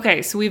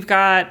 Okay, so we've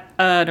got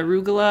an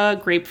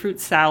arugula grapefruit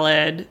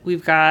salad.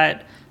 We've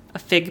got a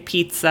fig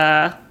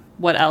pizza.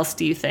 What else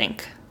do you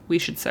think we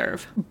should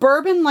serve?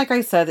 Bourbon, like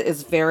I said,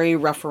 is very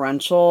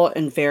referential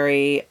and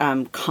very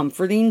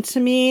comforting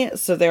to me.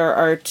 So there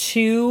are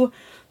 2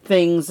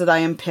 things that I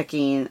am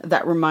picking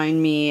that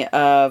remind me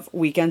of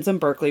weekends in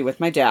Berkeley with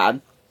my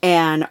dad,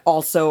 and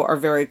also are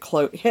very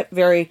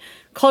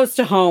close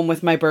to home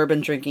with my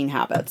bourbon drinking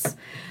habits.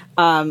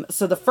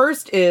 So the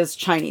first is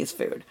Chinese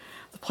food.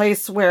 The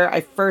place where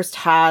I first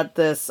had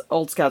this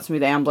Old Scout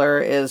Smooth Ambler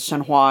is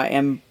Shenhua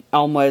in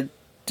Elmwood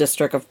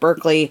district of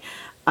Berkeley.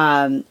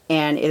 And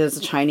it is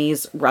a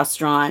Chinese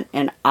restaurant,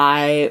 and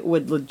I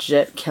would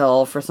legit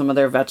kill for some of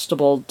their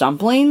vegetable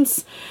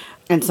dumplings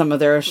and some of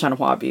their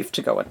Shenhua beef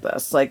to go with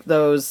this. Like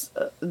those,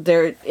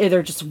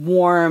 they're just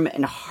warm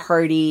and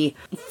hearty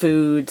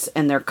foods,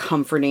 and they're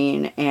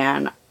comforting,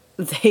 and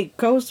they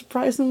go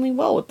surprisingly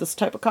well with this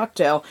type of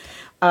cocktail.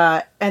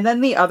 And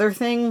then the other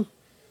thing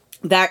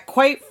that,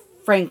 quite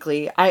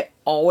frankly, I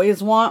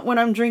always want when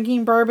I'm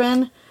drinking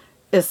bourbon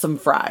is some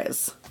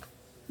fries.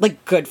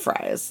 Like good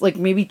fries. Like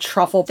maybe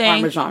truffle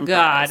Parmesan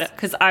God, fries.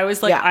 because I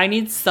was like, I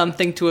need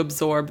something to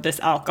absorb this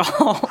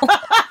alcohol.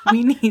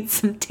 We need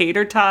some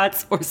tater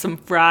tots or some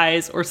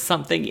fries or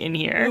something in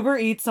here. Uber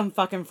Eats some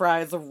fucking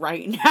fries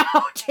right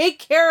now. Take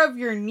care of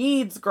your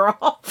needs,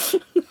 girl.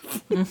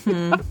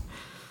 Mm-hmm.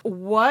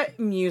 What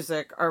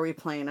music are we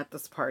playing at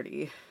this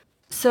party?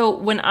 So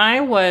when I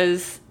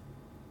was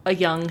a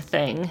young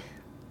thing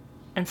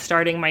and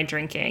starting my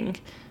drinking,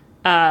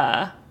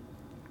 I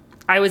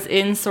was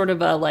in sort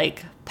of a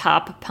like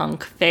pop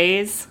punk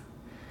phase.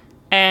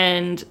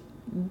 And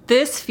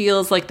this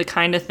feels like the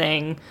kind of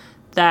thing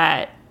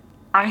that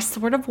I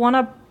sort of want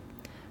to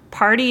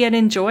party and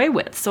enjoy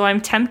with. So I'm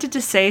tempted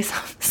to say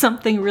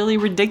something really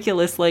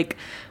ridiculous like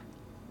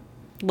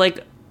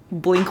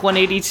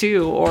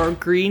Blink-182 or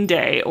Green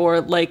Day or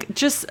like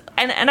just,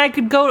 and I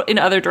could go in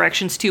other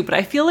directions too, but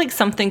I feel like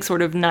something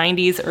sort of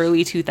 90s,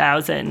 early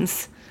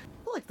 2000s.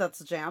 I feel like that's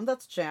jam.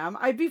 That's jam.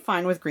 I'd be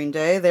fine with Green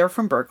Day. They're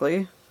from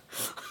Berkeley.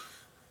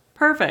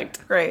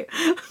 Perfect. Great.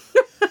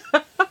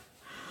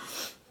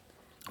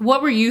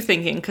 What were you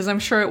thinking? Because I'm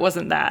sure it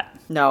wasn't that.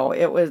 No,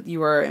 it was, you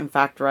were in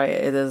fact right.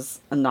 It is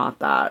not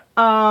that.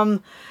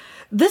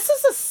 This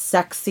is a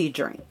sexy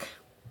drink.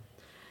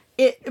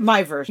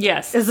 My version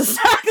is a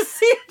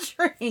sexy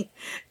drink.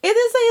 It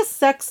is a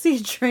sexy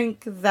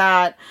drink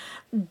that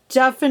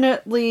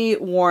definitely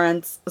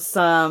warrants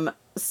some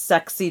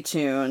sexy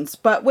tunes,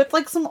 but with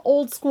like some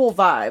old school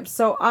vibes.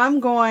 So I'm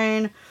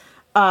going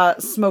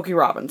Smokey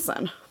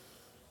Robinson.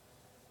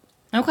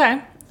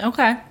 Okay.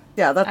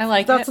 Yeah, that's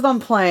it. what I'm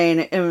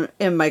playing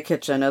in my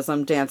kitchen as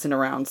I'm dancing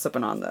around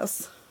sipping on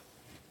this.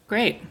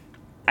 Great.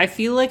 I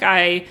feel like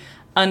I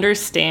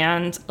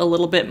understand a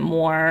little bit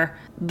more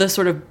the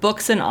sort of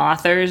books and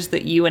authors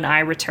that you and I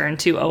return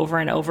to over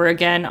and over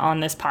again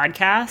on this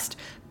podcast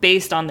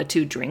based on the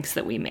two drinks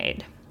that we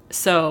made.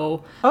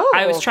 So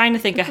I was trying to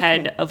think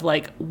ahead of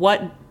like,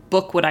 what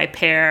book would I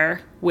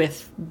pair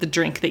with the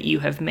drink that you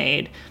have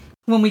made?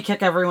 When we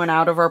kick everyone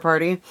out of our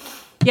party?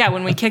 Yeah,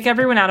 when we kick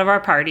everyone out of our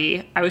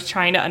party, I was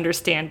trying to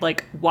understand,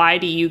 like, why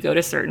do you go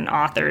to certain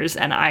authors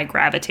and I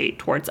gravitate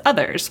towards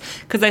others?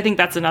 Because I think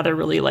that's another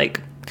really,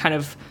 like, kind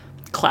of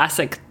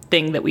classic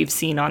thing that we've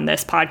seen on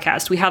this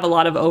podcast. We have a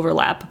lot of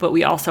overlap, but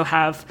we also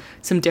have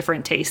some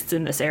different tastes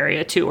in this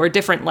area, too, or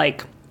different,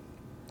 like,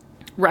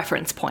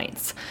 reference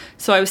points.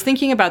 So I was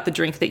thinking about the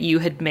drink that you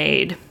had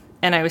made,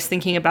 and I was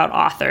thinking about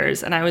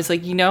authors, and I was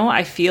like,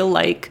 I feel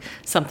like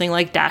something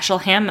like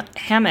Dashiell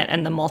Hammett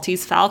and the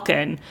Maltese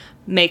Falcon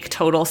make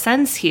total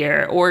sense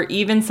here, or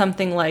even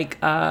something like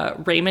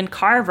Raymond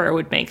Carver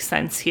would make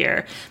sense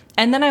here.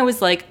 And then I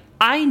was like,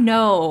 I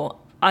know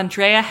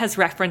Andrea has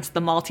referenced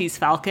the Maltese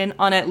Falcon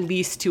on at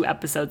least 2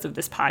 episodes of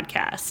this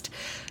podcast.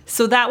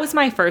 So that was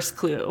my first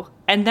clue.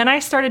 And then I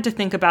started to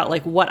think about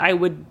like what I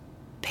would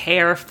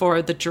pair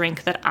for the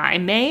drink that I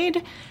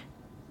made.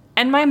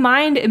 And my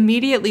mind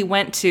immediately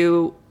went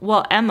to,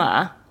 well,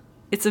 Emma.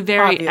 It's a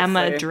very Obviously.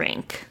 Emma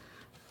drink.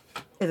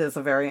 It is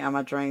a very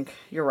Emma drink.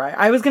 You're right.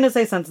 I was going to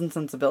say Sense and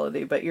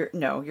Sensibility, but you're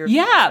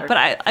Yeah, but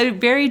I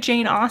very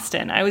Jane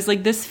Austen. I was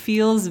like, this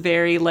feels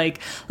very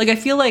like I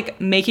feel like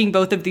making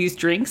both of these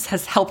drinks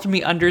has helped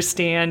me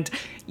understand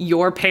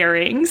your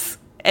pairings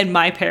and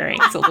my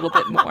pairings a little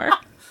bit more.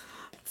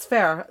 That's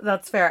fair.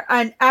 That's fair.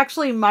 And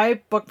actually,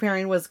 my book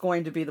pairing was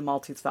going to be the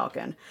Maltese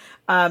Falcon.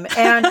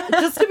 And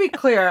just to be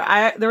clear,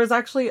 there was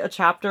actually a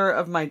chapter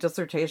of my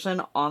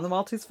dissertation on the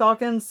Maltese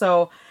Falcon,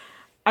 so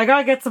I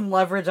gotta get some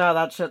leverage out of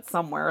that shit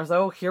somewhere.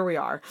 So here we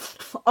are,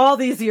 all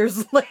these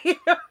years later.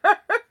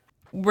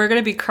 We're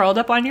gonna be curled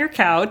up on your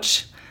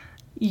couch.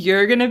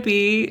 You're gonna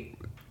be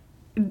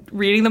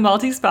reading the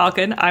Maltese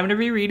Falcon. I'm gonna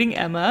be reading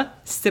Emma,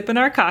 sipping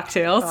our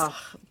cocktails. Ugh,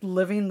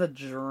 living the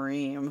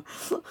dream.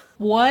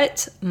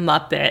 What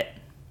Muppet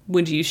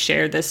would you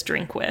share this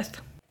drink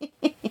with?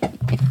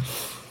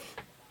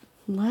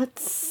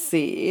 Let's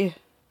see.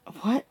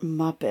 What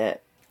Muppet?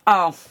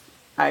 Oh,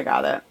 I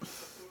got it.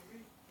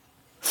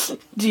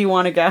 Do you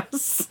want to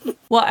guess?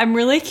 Well, I'm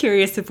really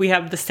curious if we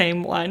have the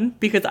same one,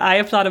 because I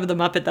have thought of the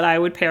Muppet that I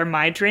would pair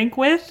my drink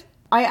with.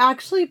 I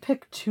actually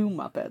picked 2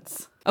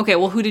 Muppets. Okay,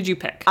 well, who did you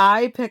pick?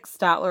 I picked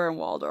Statler and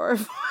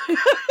Waldorf.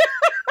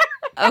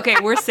 Okay,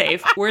 we're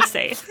safe. We're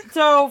safe.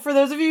 So, for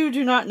those of you who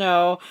do not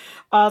know,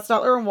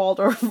 Statler and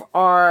Waldorf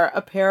are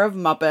a pair of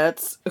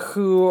Muppets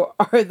who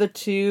are the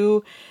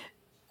 2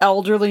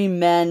 elderly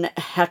men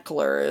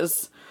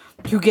hecklers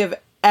who give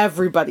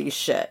everybody's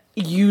shit,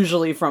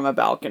 usually from a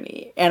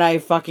balcony, and I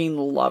fucking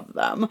love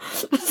them.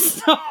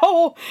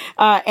 So,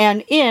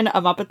 and in A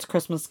Muppet's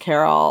Christmas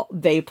Carol,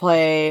 they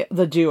play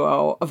the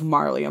duo of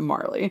Marley and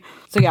Marley.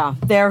 So yeah,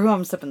 they're who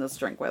I'm sipping this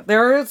drink with.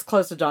 They're as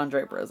close to Don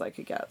Draper as I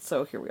could get,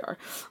 so here we are.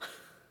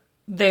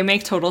 They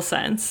make total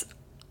sense.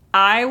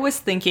 I was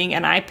thinking,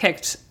 and I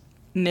picked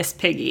Miss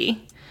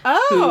Piggy.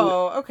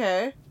 Oh,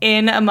 okay.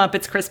 In A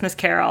Muppet's Christmas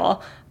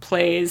Carol,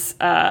 plays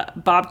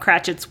Bob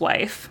Cratchit's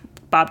wife.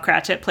 Bob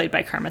Cratchit, played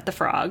by Kermit the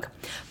Frog.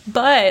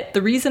 But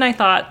the reason I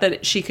thought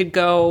that she could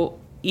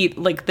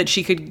that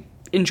she could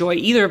enjoy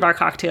either of our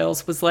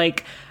cocktails was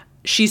like,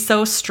 she's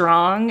so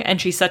strong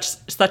and she's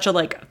such a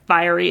like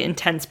fiery,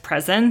 intense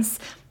presence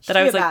that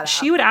I was like,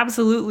 she would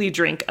absolutely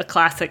drink a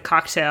classic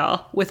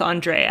cocktail with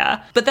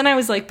Andrea. But then I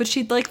was like, but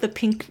she'd like the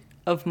pink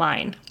of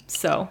mine.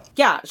 So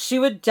yeah, she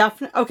would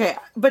definitely. Okay,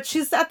 but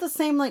she's at the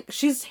same, like,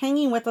 she's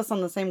hanging with us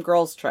on the same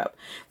girls trip.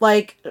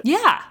 Like,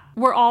 yeah,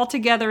 we're all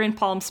together in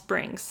Palm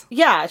Springs.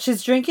 Yeah,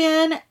 she's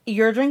drinking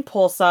your drink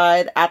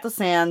poolside at the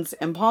Sands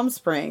in Palm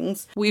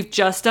Springs. We've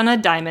just done a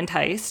diamond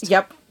heist.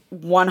 Yep,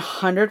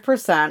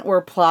 100%.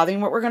 We're plotting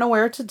what we're gonna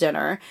wear to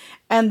dinner,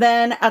 and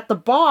then at the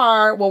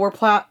bar, while we're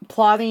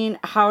plotting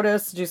how to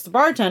seduce the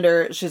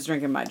bartender, she's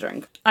drinking my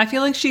drink. I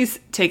feel like she's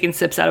taking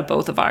sips out of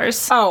both of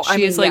ours. Oh,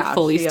 she is like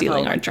fully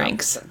stealing our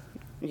drinks.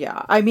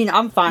 Yeah, I mean,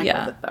 I'm fine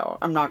with it though.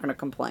 I'm not gonna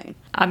complain.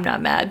 I'm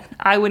not mad.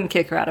 I wouldn't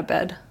kick her out of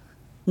bed.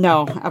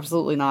 No,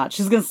 absolutely not.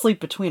 She's gonna sleep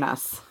between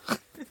us.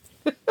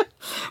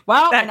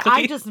 Wow, exactly.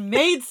 And I just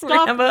made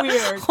stuff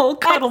weird. Whole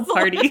cuddle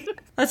party.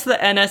 That's the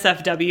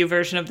NSFW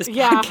version of this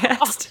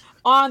podcast.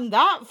 On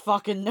that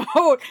fucking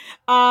note,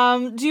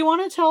 do you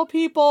want to tell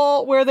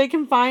people where they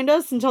can find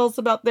us and tell us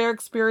about their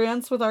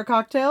experience with our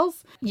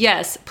cocktails?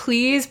 Yes,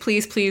 please,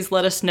 please, please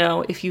let us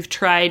know if you've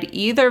tried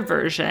either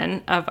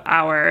version of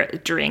our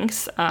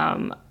drinks.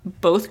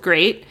 Both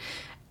great.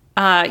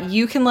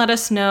 You can let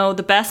us know.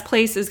 The best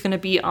place is going to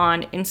be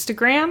on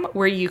Instagram,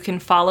 where you can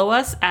follow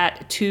us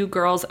at 2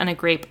 Girls and a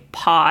Grape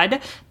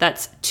Pod.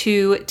 That's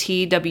 2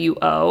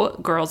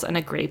 TWO, Girls and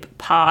a Grape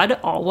Pod,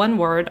 all one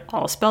word,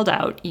 all spelled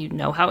out. You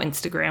know how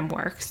Instagram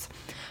works.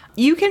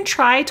 You can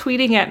try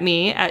tweeting at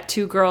me at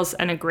 2 Girls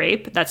and a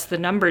Grape. That's the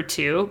number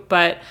 2,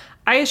 but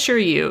I assure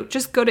you,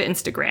 just go to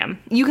Instagram.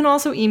 You can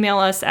also email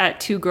us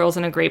at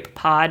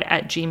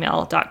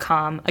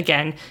 2girlsandagrapepod@gmail.com.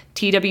 Again,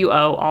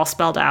 TWO, all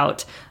spelled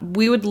out.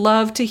 We would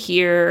love to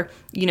hear,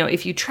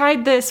 if you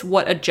tried this,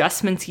 what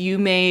adjustments you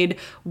made,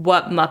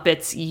 what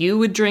Muppets you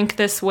would drink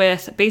this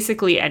with,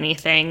 basically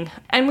anything.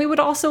 And we would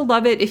also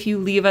love it if you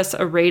leave us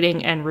a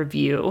rating and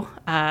review.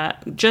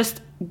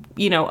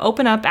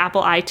 Open up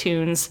Apple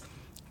iTunes,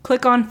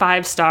 click on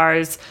 5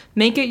 stars,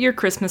 make it your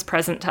Christmas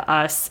present to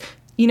us.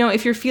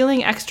 If you're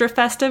feeling extra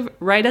festive,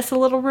 write us a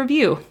little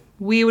review.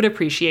 We would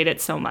appreciate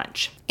it so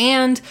much.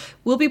 And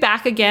we'll be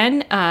back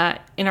again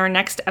in our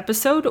next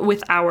episode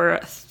with our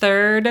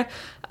third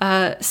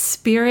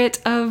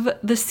Spirit of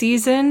the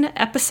Season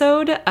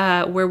episode,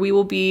 where we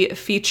will be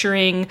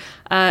featuring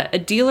a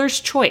dealer's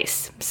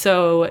choice.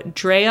 So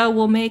Drea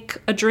will make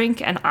a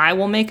drink and I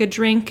will make a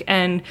drink,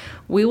 and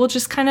we will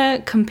just kind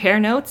of compare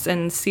notes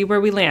and see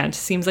where we land.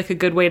 Seems like a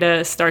good way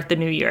to start the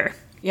new year.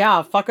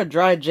 Yeah, fuck a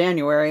dry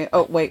January.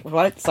 Oh, wait,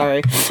 what?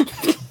 Sorry.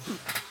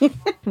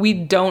 We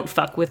don't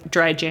fuck with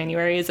dry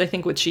January is, I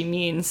think, what she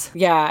means.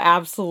 Yeah,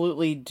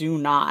 absolutely do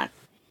not.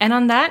 And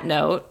on that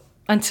note,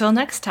 until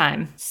next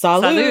time.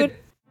 Salud.